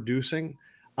love producing.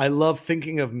 I love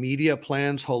thinking of media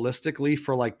plans holistically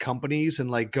for like companies and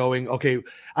like going, okay,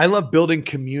 I love building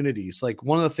communities. Like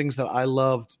one of the things that I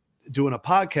loved doing a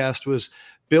podcast was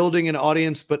building an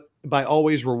audience, but by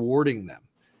always rewarding them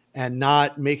and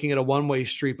not making it a one-way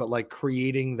street, but like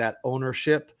creating that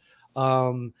ownership.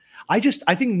 I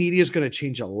think media is going to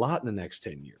change a lot in the next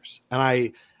 10 years.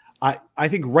 And I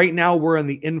think right now we're in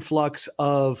the influx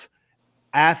of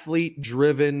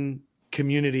athlete-driven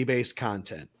community-based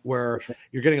content where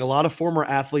you're getting a lot of former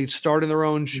athletes starting their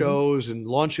own shows and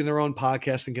launching their own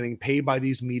podcasts and getting paid by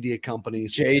these media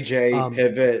companies. JJ,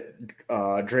 Pivot,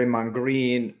 Draymond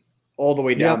Green, all the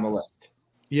way down the list.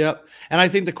 Yep. And I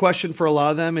think the question for a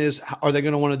lot of them is, are they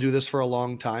going to want to do this for a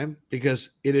long time?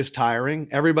 Because it is tiring.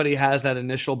 Everybody has that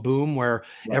initial boom where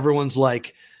everyone's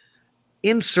like,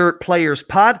 insert player's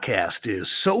podcast is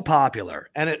so popular.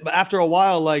 And after a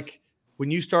while, like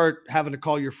when you start having to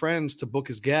call your friends to book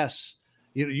as guests,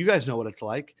 you guys know what it's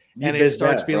like. And it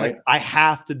starts being like, I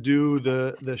have to do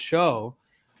the show.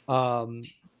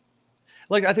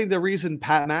 Like I think the reason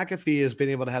Pat McAfee has been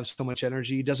able to have so much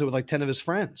energy, he does it with like 10 of his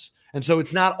friends. And so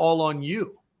it's not all on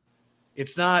you.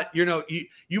 It's not,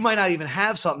 you might not even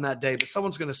have something that day, but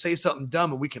someone's going to say something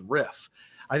dumb and we can riff.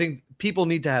 I think people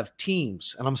need to have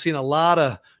teams. And I'm seeing a lot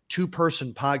of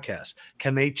 2-person podcasts.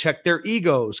 Can they check their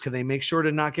egos? Can they make sure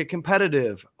to not get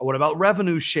competitive? What about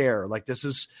revenue share? Like this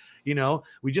is,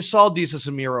 we just saw Desus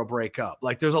and Mero break up.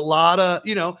 Like there's a lot of,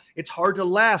 it's hard to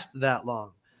last that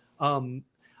long.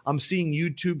 I'm seeing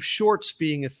YouTube Shorts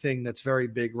being a thing that's very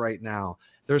big right now.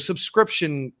 There's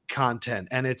subscription content,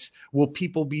 and will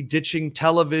people be ditching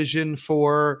television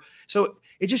so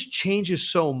it just changes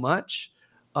so much.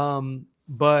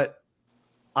 But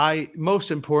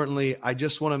most importantly, I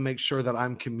just want to make sure that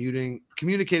I'm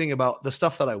communicating about the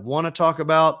stuff that I want to talk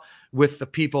about with the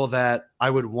people that I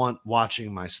would want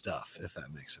watching my stuff, if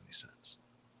that makes any sense.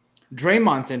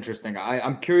 Draymond's interesting.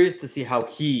 I'm curious to see how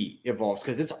he evolves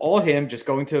because it's all him just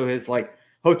going to his like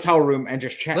hotel room and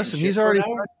just chatting. Listen, he's already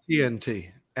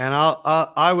TNT, and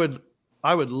I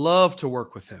would love to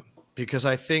work with him because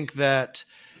I think that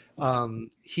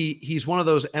he's one of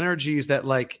those energies that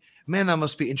like, man, that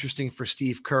must be interesting for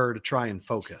Steve Kerr to try and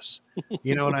focus.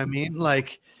 You know what I mean?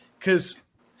 Like, because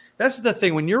that's the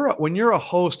thing when you're a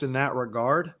host in that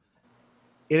regard,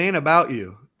 it ain't about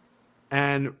you,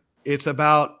 and it's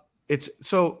about.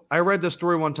 So I read this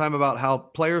story one time about how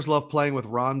players love playing with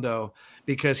Rondo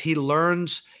because he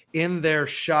learns in their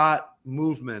shot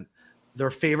movement their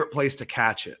favorite place to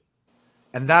catch it.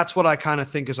 And that's what I kind of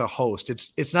think as a host.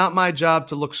 It's not my job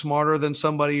to look smarter than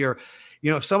somebody or,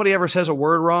 if somebody ever says a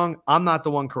word wrong, I'm not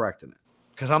the one correcting it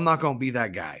because I'm not going to be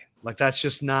that guy. Like that's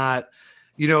just not,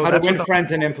 how to win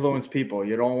friends and influence people.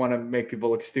 You don't want to make people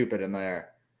look stupid in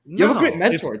there. You have a great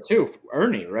mentor too,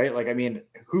 Ernie, right? Like, I mean,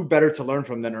 who better to learn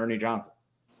from than Ernie Johnson?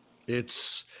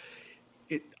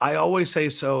 I always say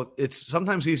so. It's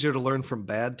sometimes easier to learn from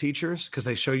bad teachers because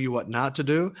they show you what not to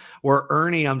do. Or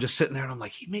Ernie, I'm just sitting there and I'm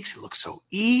like, he makes it look so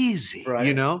easy,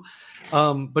 right.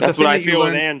 But that's what I feel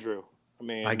with Andrew. I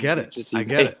mean, I get it. I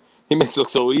get it. He makes it look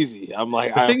so easy. I'm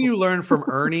like, the thing you learn from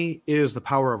Ernie is the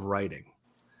power of writing.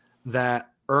 That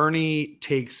Ernie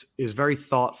is very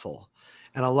thoughtful.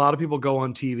 And a lot of people go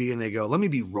on TV and they go, let me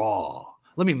be raw.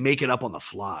 Let me make it up on the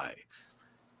fly.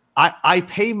 I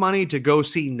pay money to go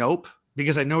see Nope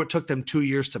because I know it took them 2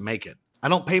 years to make it. I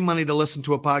don't pay money to listen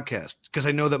to a podcast because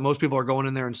I know that most people are going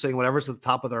in there and saying whatever's at the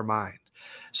top of their mind.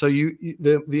 So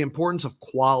the importance of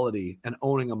quality and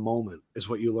owning a moment is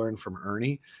what you learn from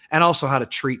Ernie, and also how to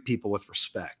treat people with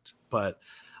respect. But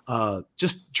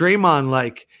just Draymond,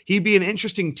 like he'd be an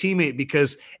interesting teammate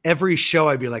because every show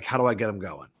I'd be like, how do I get him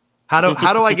going? How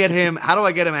do I get him? How do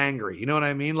I get him angry? You know what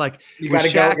I mean? Like you got to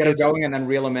get him going and then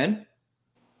reel him in.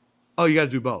 Oh, you got to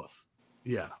do both.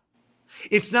 Yeah.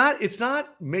 It's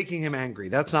not making him angry.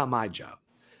 That's not my job.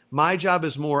 My job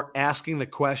is more asking the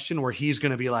question where he's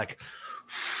going to be like,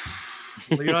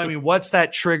 you know what I mean? What's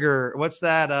that trigger? What's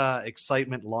that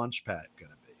excitement launch pad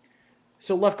going to be?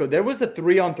 So Lefko, there was a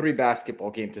 3-on-3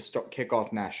 basketball game to kick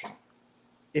off national.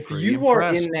 If Pretty you were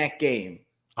impressed. in that game,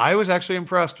 I was actually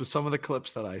impressed with some of the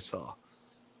clips that I saw.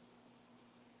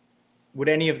 would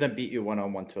any of them beat you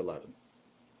 1-on-1 to 11?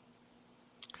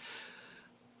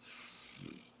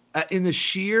 In the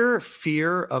sheer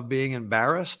fear of being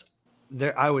embarrassed,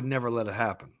 I would never let it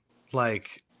happen.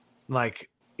 Like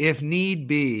if need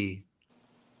be,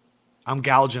 I'm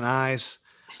gouging eyes.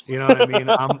 You know what I mean?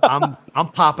 I'm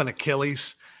popping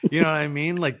Achilles. You know what I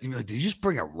mean? Like, did you just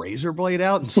bring a razor blade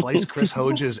out and slice Chris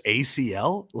Hoge's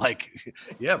ACL? Like,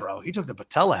 yeah, bro, he took the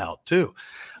patella out too.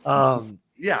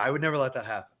 Yeah, I would never let that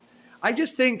happen. I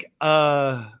just think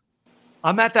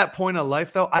I'm at that point of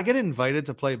life, though. I get invited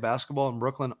to play basketball in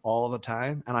Brooklyn all the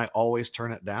time, and I always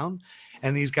turn it down.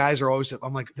 And these guys are always,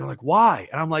 they're like, why?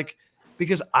 And I'm like,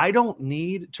 because I don't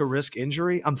need to risk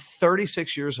injury. I'm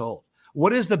 36 years old.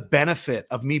 What is the benefit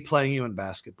of me playing you in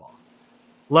basketball?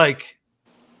 Like,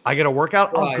 I get a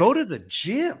workout. I'll go to the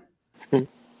gym. You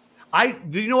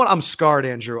know what? I'm scarred,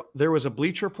 Andrew. There was a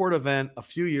Bleacher Report event a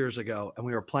few years ago, and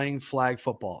we were playing flag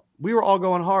football. We were all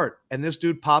going hard, and this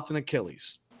dude popped an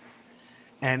Achilles.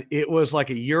 And it was like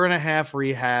a 1.5 year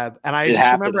rehab. And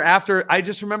I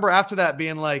just remember after that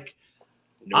being like,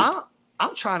 nope.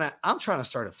 I'm trying to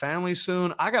start a family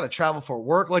soon. I got to travel for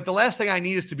work. Like, the last thing I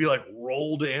need is to be like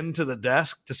rolled into the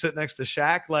desk to sit next to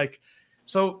Shaq. Like,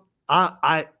 so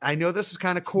I know this is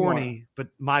kind of corny, but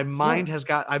my mind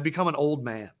I've become an old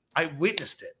man. I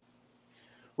witnessed it.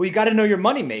 Well, you got to know your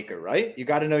moneymaker, right? You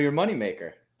got to know your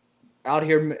moneymaker. Out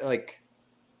here, like,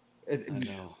 I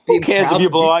know. Who cares if you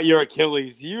blow out your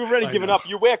Achilles? You've already given up.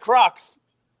 You wear Crocs.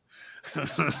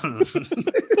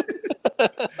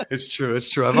 It's true.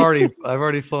 I've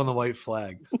already flown the white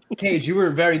flag. Cage, you were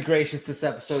very gracious this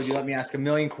episode. You let me ask a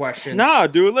million questions. No,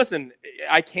 dude, listen,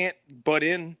 I can't butt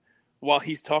in while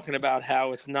he's talking about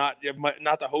how it's not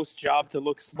the host's job to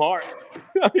look smart.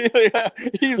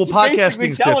 He's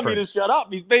basically telling me to shut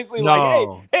up. He's basically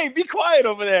like, hey, be quiet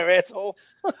over there, asshole.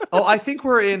 I think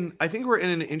we're in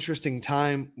an interesting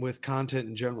time with content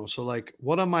in general. So, like,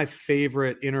 one of my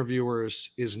favorite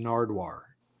interviewers is Nardwuar.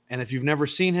 And if you've never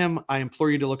seen him, I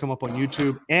implore you to look him up on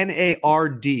YouTube.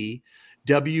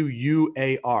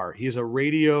 Nardwuar. He's a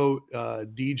radio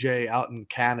DJ out in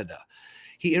Canada.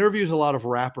 He interviews a lot of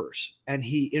rappers, and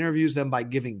he interviews them by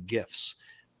giving gifts.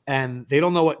 And they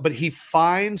don't know what, but he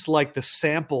finds like the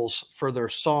samples for their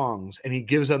songs, and he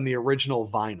gives them the original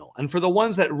vinyl. And for the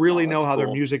ones that really know how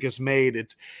their music is made,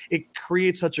 it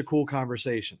creates such a cool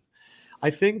conversation.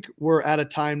 I think we're at a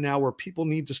time now where people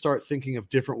need to start thinking of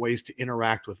different ways to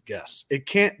interact with guests. It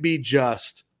can't be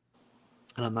just,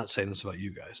 and I'm not saying this about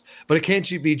you guys, but it can't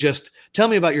be just tell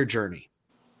me about your journey.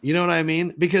 You know what I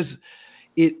mean? Because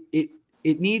it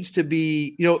needs to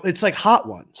be, it's like Hot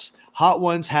Ones. Hot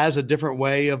Ones has a different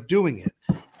way of doing it.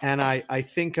 And I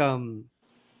think the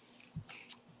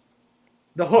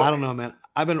hook. I don't know, man.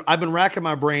 I've been racking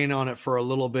my brain on it for a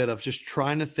little bit of just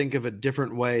trying to think of a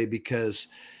different way, because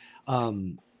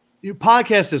your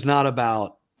podcast is not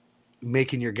about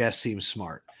making your guests seem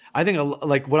smart. I think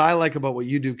like what I like about what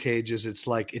you do, Cage, is it's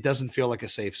like it doesn't feel like a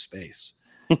safe space.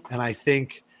 And I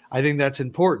think that's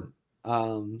important.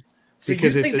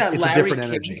 Because it's a different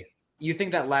energy. You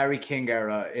think that Larry King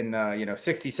era in the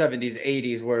 60s, 70s,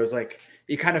 80s, where it was like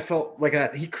you kind of felt like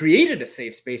that he created a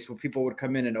safe space where people would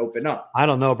come in and open up? I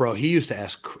don't know, bro. He used to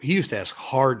ask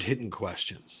hard hitting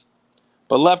questions.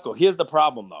 But Lefko, here's the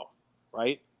problem, though,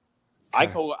 right?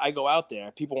 Okay. I go out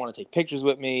there. People want to take pictures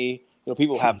with me.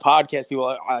 People have podcasts. People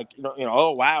are like,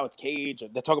 oh wow, it's Cage.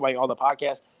 They talk about all the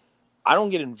podcasts. I don't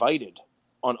get invited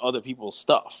on other people's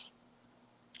stuff.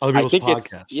 Other people's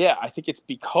podcasts. I think it's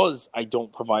because I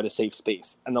don't provide a safe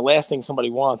space. And the last thing somebody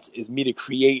wants is me to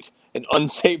create an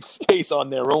unsafe space on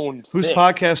their own. Whose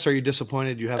podcast are you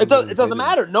disappointed you haven't? It doesn't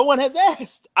matter. No one has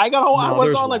asked. I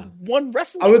was on like one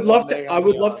wrestling. I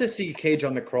would love to see Cage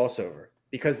on the crossover,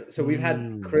 because we've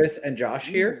had Chris and Josh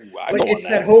here. But it's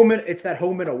that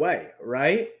home and away,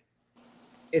 right?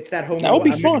 It's that home. That would be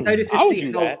fun. I'm excited to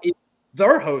see how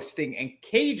they're hosting and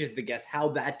Cage is the guest, how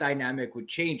that dynamic would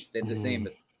change. They're the same.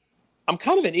 I'm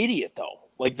kind of an idiot though.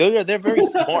 Like they're very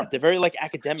smart. They're very like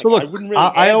academic. So look,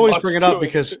 I always bring it up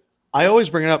because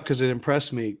it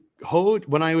impressed me.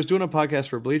 When I was doing a podcast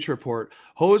for Bleacher Report,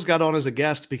 Hose got on as a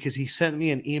guest because he sent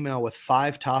me an email with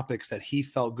 5 topics that he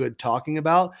felt good talking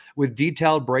about, with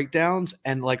detailed breakdowns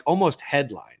and like almost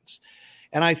headlines.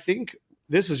 And I think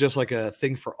this is just like a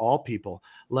thing for all people.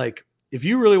 Like, if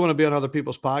you really want to be on other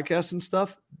people's podcasts and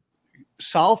stuff,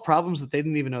 solve problems that they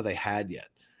didn't even know they had yet.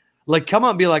 Like, come on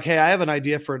and be like, hey, I have an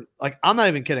idea for, like, I'm not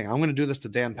even kidding. I'm going to do this to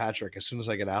Dan Patrick as soon as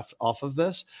I get off of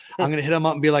this. I'm going to hit him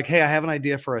up and be like, hey, I have an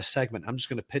idea for a segment. I'm just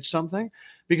going to pitch something,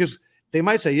 because they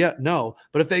might say, yeah, no.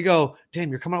 But if they go, damn,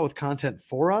 you're coming out with content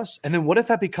for us. And then what if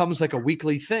that becomes like a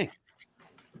weekly thing?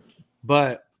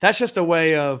 But that's just a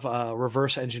way of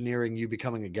reverse engineering you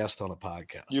becoming a guest on a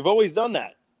podcast. You've always done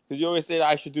that. Because you always say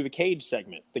I should do the cage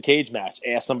segment, the cage match.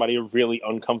 Ask somebody a really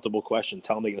uncomfortable question.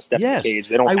 Tell them they're going to step in the cage.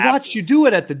 They don't. I watched you do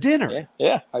it at the dinner.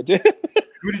 Yeah, I did.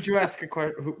 Who did you ask a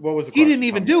question? What was the question? He didn't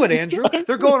even do it, Andrew.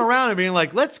 They're going around and being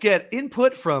like, let's get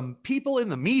input from people in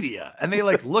the media. And they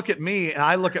like look at me and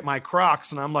I look at my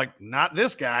Crocs and I'm like, not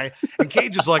this guy. And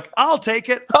Cage is like, I'll take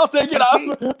it. I'll take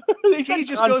it. He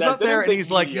just goes up there and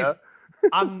he's like,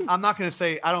 I'm not going to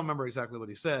say, I don't remember exactly what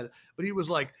he said, but he was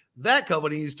like, that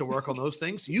company needs to work on those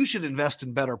things. You should invest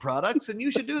in better products and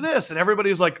you should do this. And everybody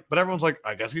was like, but everyone's like,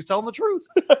 I guess he's telling the truth.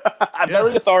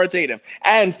 Very authoritative.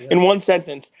 And in one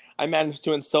sentence, I managed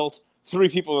to insult 3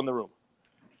 people in the room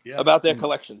about their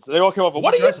collections. They all came over.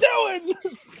 What are you doing?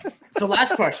 So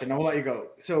last question. I'll let you go.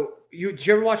 So did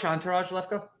you ever watch Entourage,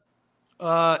 Lefko?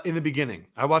 In the beginning.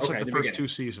 I watched like the first 2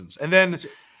 seasons. And then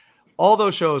all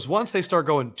those shows, once they start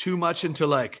going too much into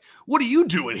like, what are you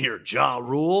doing here, Ja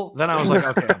Rule? Then I was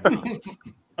like, okay.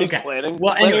 He's planning.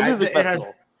 Well, planning anyway, a music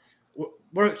festival.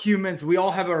 We're humans. We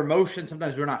all have our emotions.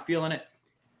 Sometimes we're not feeling it.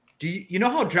 Do you know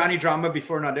how Johnny Drama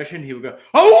before an audition, he would go,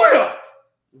 oh yeah.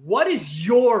 What is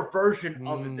your version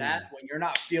of that when you're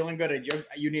not feeling good and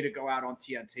you need to go out on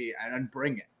TNT and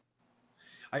bring it?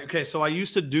 Okay, so I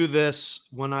used to do this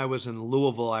when I was in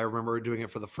Louisville. I remember doing it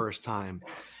for the first time.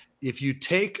 If you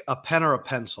take a pen or a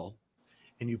pencil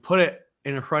and you put it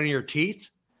in front of your teeth,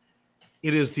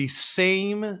 it is the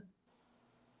same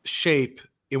shape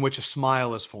in which a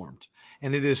smile is formed.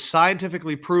 And it is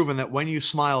scientifically proven that when you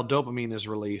smile, dopamine is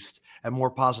released and more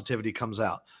positivity comes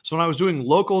out. So when I was doing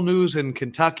local news in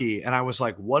Kentucky and I was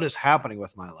like, what is happening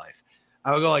with my life?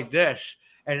 I would go like this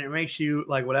and it makes you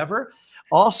like whatever.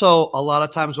 Also, a lot of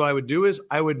times what I would do is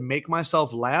I would make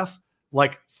myself laugh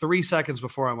like 3 seconds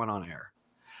before I went on air.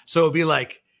 So it'd be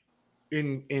like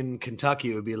in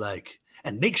Kentucky, it would be like,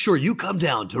 and make sure you come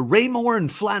down to Raymore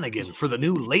and Flanagan for the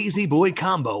new Lazy Boy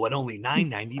combo at only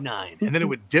 $9.99. And then it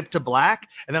would dip to black.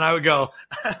 And then I would go,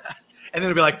 and then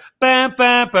it'd be like, bam,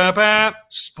 bam, bam, bam,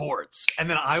 sports. And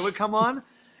then I would come on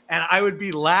and I would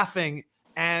be laughing.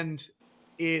 And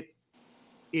it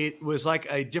was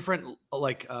like a different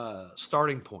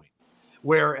starting point.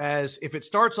 Whereas if it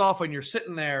starts off when you're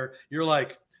sitting there, you're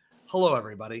like, hello,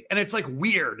 everybody. And it's like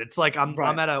weird. It's like I'm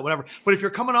at a whatever. But if you're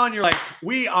coming on, you're like,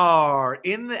 we are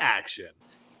in the action.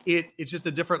 It's just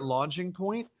a different launching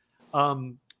point.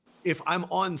 If I'm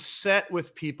on set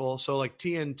with people, so like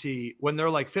TNT, when they're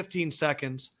like 15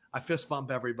 seconds, I fist bump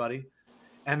everybody.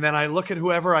 And then I look at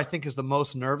whoever I think is the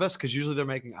most nervous, because usually they're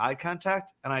making eye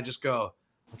contact. And I just go,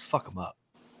 let's fuck them up.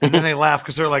 And then they laugh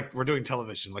because they're like, we're doing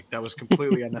television. Like that was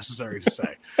completely unnecessary to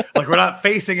say. Like we're not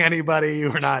facing anybody.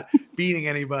 We're not beating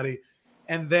anybody.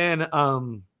 And then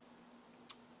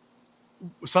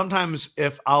sometimes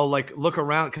if I'll like look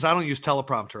around, because I don't use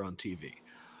teleprompter on TV.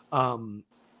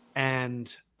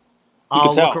 And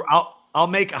I'll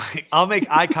make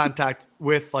eye contact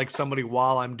with like somebody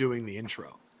while I'm doing the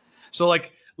intro. So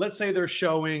like, let's say they're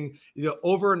showing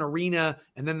over an arena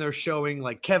and then they're showing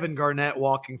like Kevin Garnett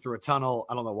walking through a tunnel.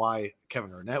 I don't know why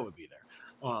Kevin Garnett would be there.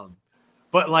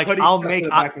 But like I'll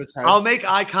make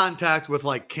eye contact with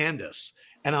like Candace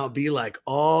and I'll be like,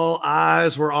 all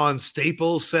eyes were on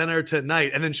Staples Center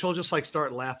tonight. And then she'll just like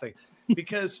start laughing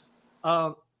because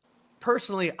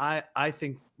personally, I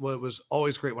think what was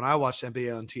always great when I watched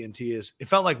NBA on TNT is it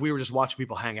felt like we were just watching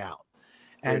people hang out.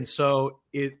 Right. And so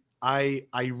I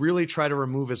really try to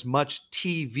remove as much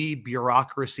TV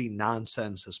bureaucracy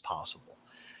nonsense as possible.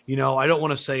 You know, I don't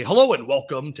want to say hello and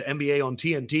welcome to NBA on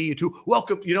TNT to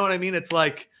welcome. You know what I mean? It's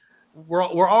like we're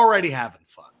already having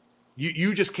fun.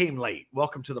 You just came late.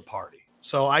 Welcome to the party.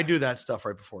 So I do that stuff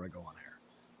right before I go on air.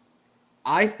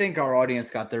 I think our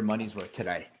audience got their money's worth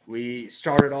today. We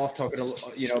started off talking,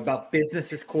 about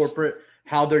businesses, corporate,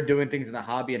 how they're doing things in the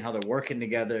hobby and how they're working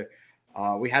together.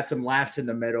 We had some laughs in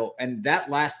the middle, and that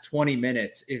last 20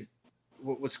 minutes,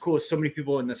 what's cool is so many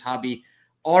people in this hobby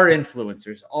are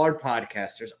influencers, are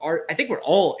podcasters, I think we're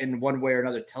all in one way or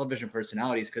another television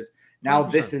personalities because now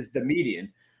 100%. This is the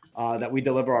median that we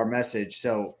deliver our message.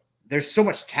 So there's so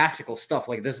much tactical stuff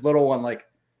like this little one, like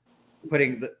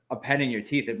putting a pen in your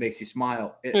teeth, it makes you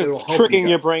smile. It'll help tricking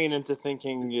your brain into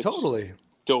thinking it's totally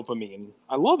dopamine.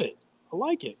 I love it. I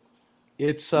like it.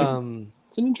 It's an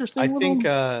interesting. I think,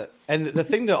 and the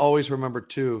thing to always remember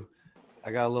too,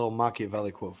 I got a little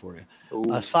Machiavelli quote for you.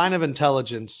 Ooh. A sign of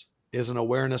intelligence is an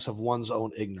awareness of one's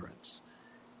own ignorance.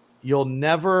 You'll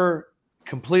never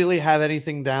completely have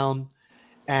anything down,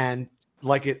 and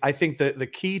I think that the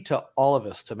key to all of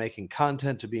us, to making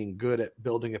content, to being good at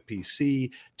building a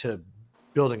PC, to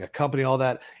building a company, all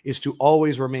that, is to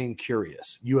always remain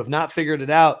curious. You have not figured it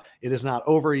out. It is not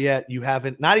over yet. You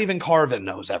haven't, not even Carvin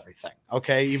knows everything.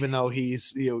 Okay. Even though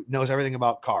he's, knows everything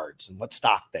about cards and what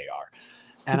stock they are.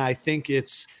 And I think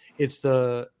it's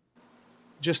the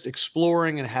just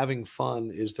exploring and having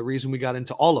fun is the reason we got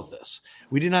into all of this.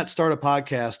 We did not start a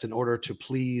podcast in order to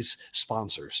please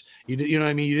sponsors. You know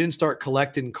what I mean? You didn't start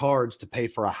collecting cards to pay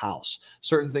for a house.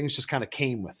 Certain things just kind of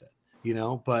came with it,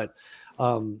 but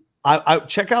I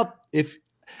check out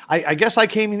I guess I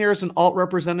came here as an alt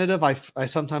representative. I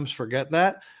sometimes forget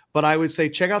that, but I would say,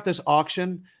 check out this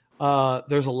auction.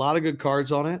 There's a lot of good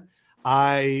cards on it.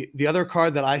 The other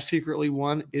card that I secretly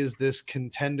won is this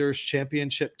Contenders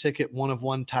Championship ticket,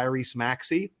 1/1 Tyrese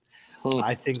Maxey.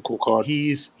 I think cool card.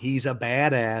 He's a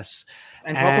badass.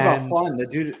 And talk about fun. The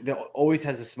dude that always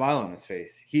has a smile on his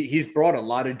face. He's brought a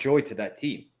lot of joy to that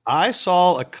team. I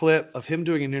saw a clip of him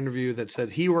doing an interview that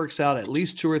said he works out at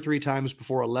least 2 or 3 times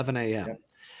before 11 a.m. Yep.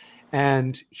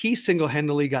 And he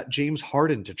single-handedly got James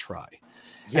Harden to try.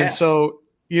 Yeah. And so,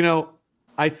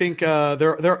 I think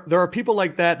there are people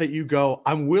like that you go,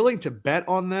 I'm willing to bet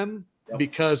on them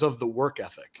because of the work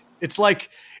ethic. It's like,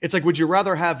 would you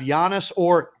rather have Giannis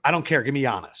or I don't care, give me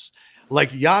Giannis.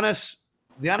 Like Giannis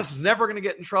is never going to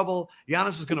get in trouble.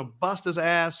 Giannis is going to bust his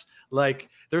ass. Like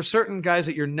there's certain guys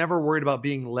that you're never worried about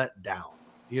being let down.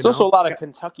 There's also a lot of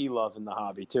Kentucky love in the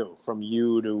hobby too, from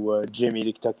you to Jimmy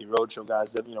to Kentucky Roadshow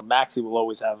guys. That Maxey will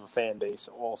always have a fan base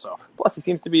also. Plus, he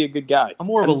seems to be a good guy. I'm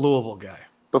more of a Louisville guy.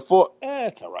 It's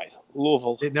all right.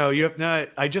 Louisville.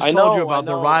 I just told you about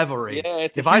the rivalry. Yeah,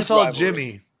 if I saw rivalry.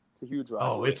 Jimmy, it's a huge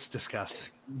rivalry. Oh, it's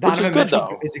disgusting. Donovan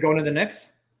Mitchell, is he going to the Knicks?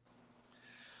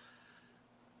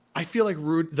 I feel like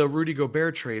the Rudy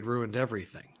Gobert trade ruined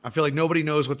everything. I feel like nobody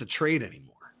knows what to trade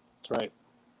anymore. That's right.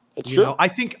 It's true. I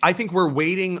think we're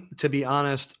waiting, to be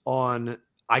honest, on.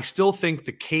 I still think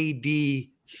the KD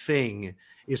thing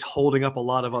is holding up a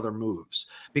lot of other moves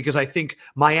because I think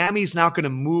Miami's not going to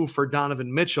move for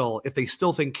Donovan Mitchell if they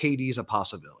still think KD is a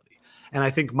possibility. And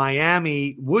I think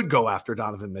Miami would go after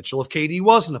Donovan Mitchell if KD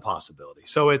wasn't a possibility.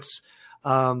 So it's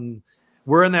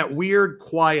we're in that weird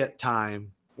quiet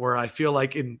time where I feel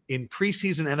like in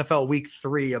preseason NFL week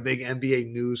 3, a big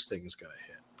NBA news thing is going to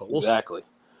hit. But we'll exactly. See.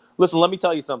 Listen, let me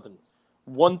tell you something.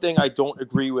 One thing I don't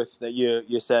agree with that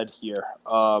you said here,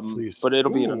 but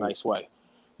it'll be in a nice way.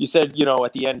 You said,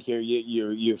 at the end here,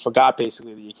 you forgot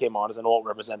basically that you came on as an alt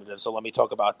representative. So let me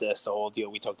talk about this, the whole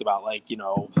deal we talked about,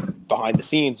 behind the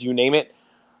scenes, you name it.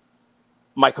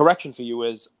 My correction for you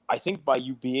is, I think by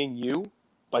you being you,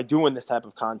 by doing this type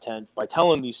of content, by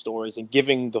telling these stories and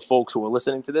giving the folks who are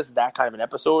listening to this that kind of an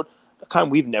episode, the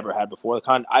kind we've never had before, the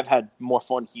kind I've had more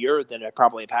fun here than I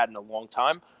probably have had in a long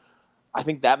time. I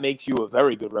think that makes you a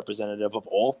very good representative of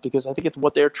alt because I think it's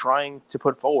what they're trying to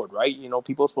put forward, right?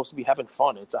 People are supposed to be having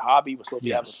fun. It's a hobby. We're supposed to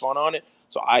be having fun on it.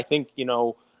 So I think,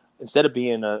 instead of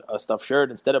being a stuffed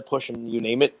shirt, instead of pushing, you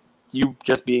name it, you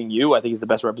just being you, I think is the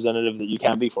best representative that you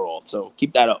can be for alt. So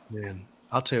keep that up. Man,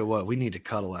 I'll tell you what, we need to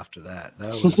cuddle after that.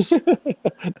 That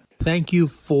was. Thank you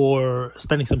for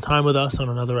spending some time with us on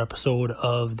another episode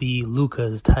of the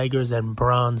Lucas, Tigers, and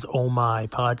Bronze Oh My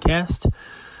podcast.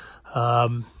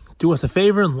 Do us a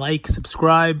favor and like,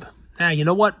 subscribe. You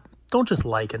know what? Don't just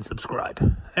like and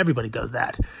subscribe. Everybody does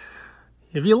that.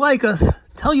 If you like us,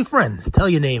 tell your friends, tell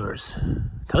your neighbors,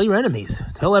 tell your enemies,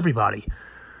 tell everybody.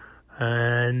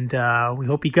 And we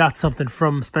hope you got something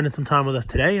from spending some time with us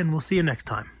today, and we'll see you next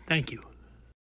time. Thank you.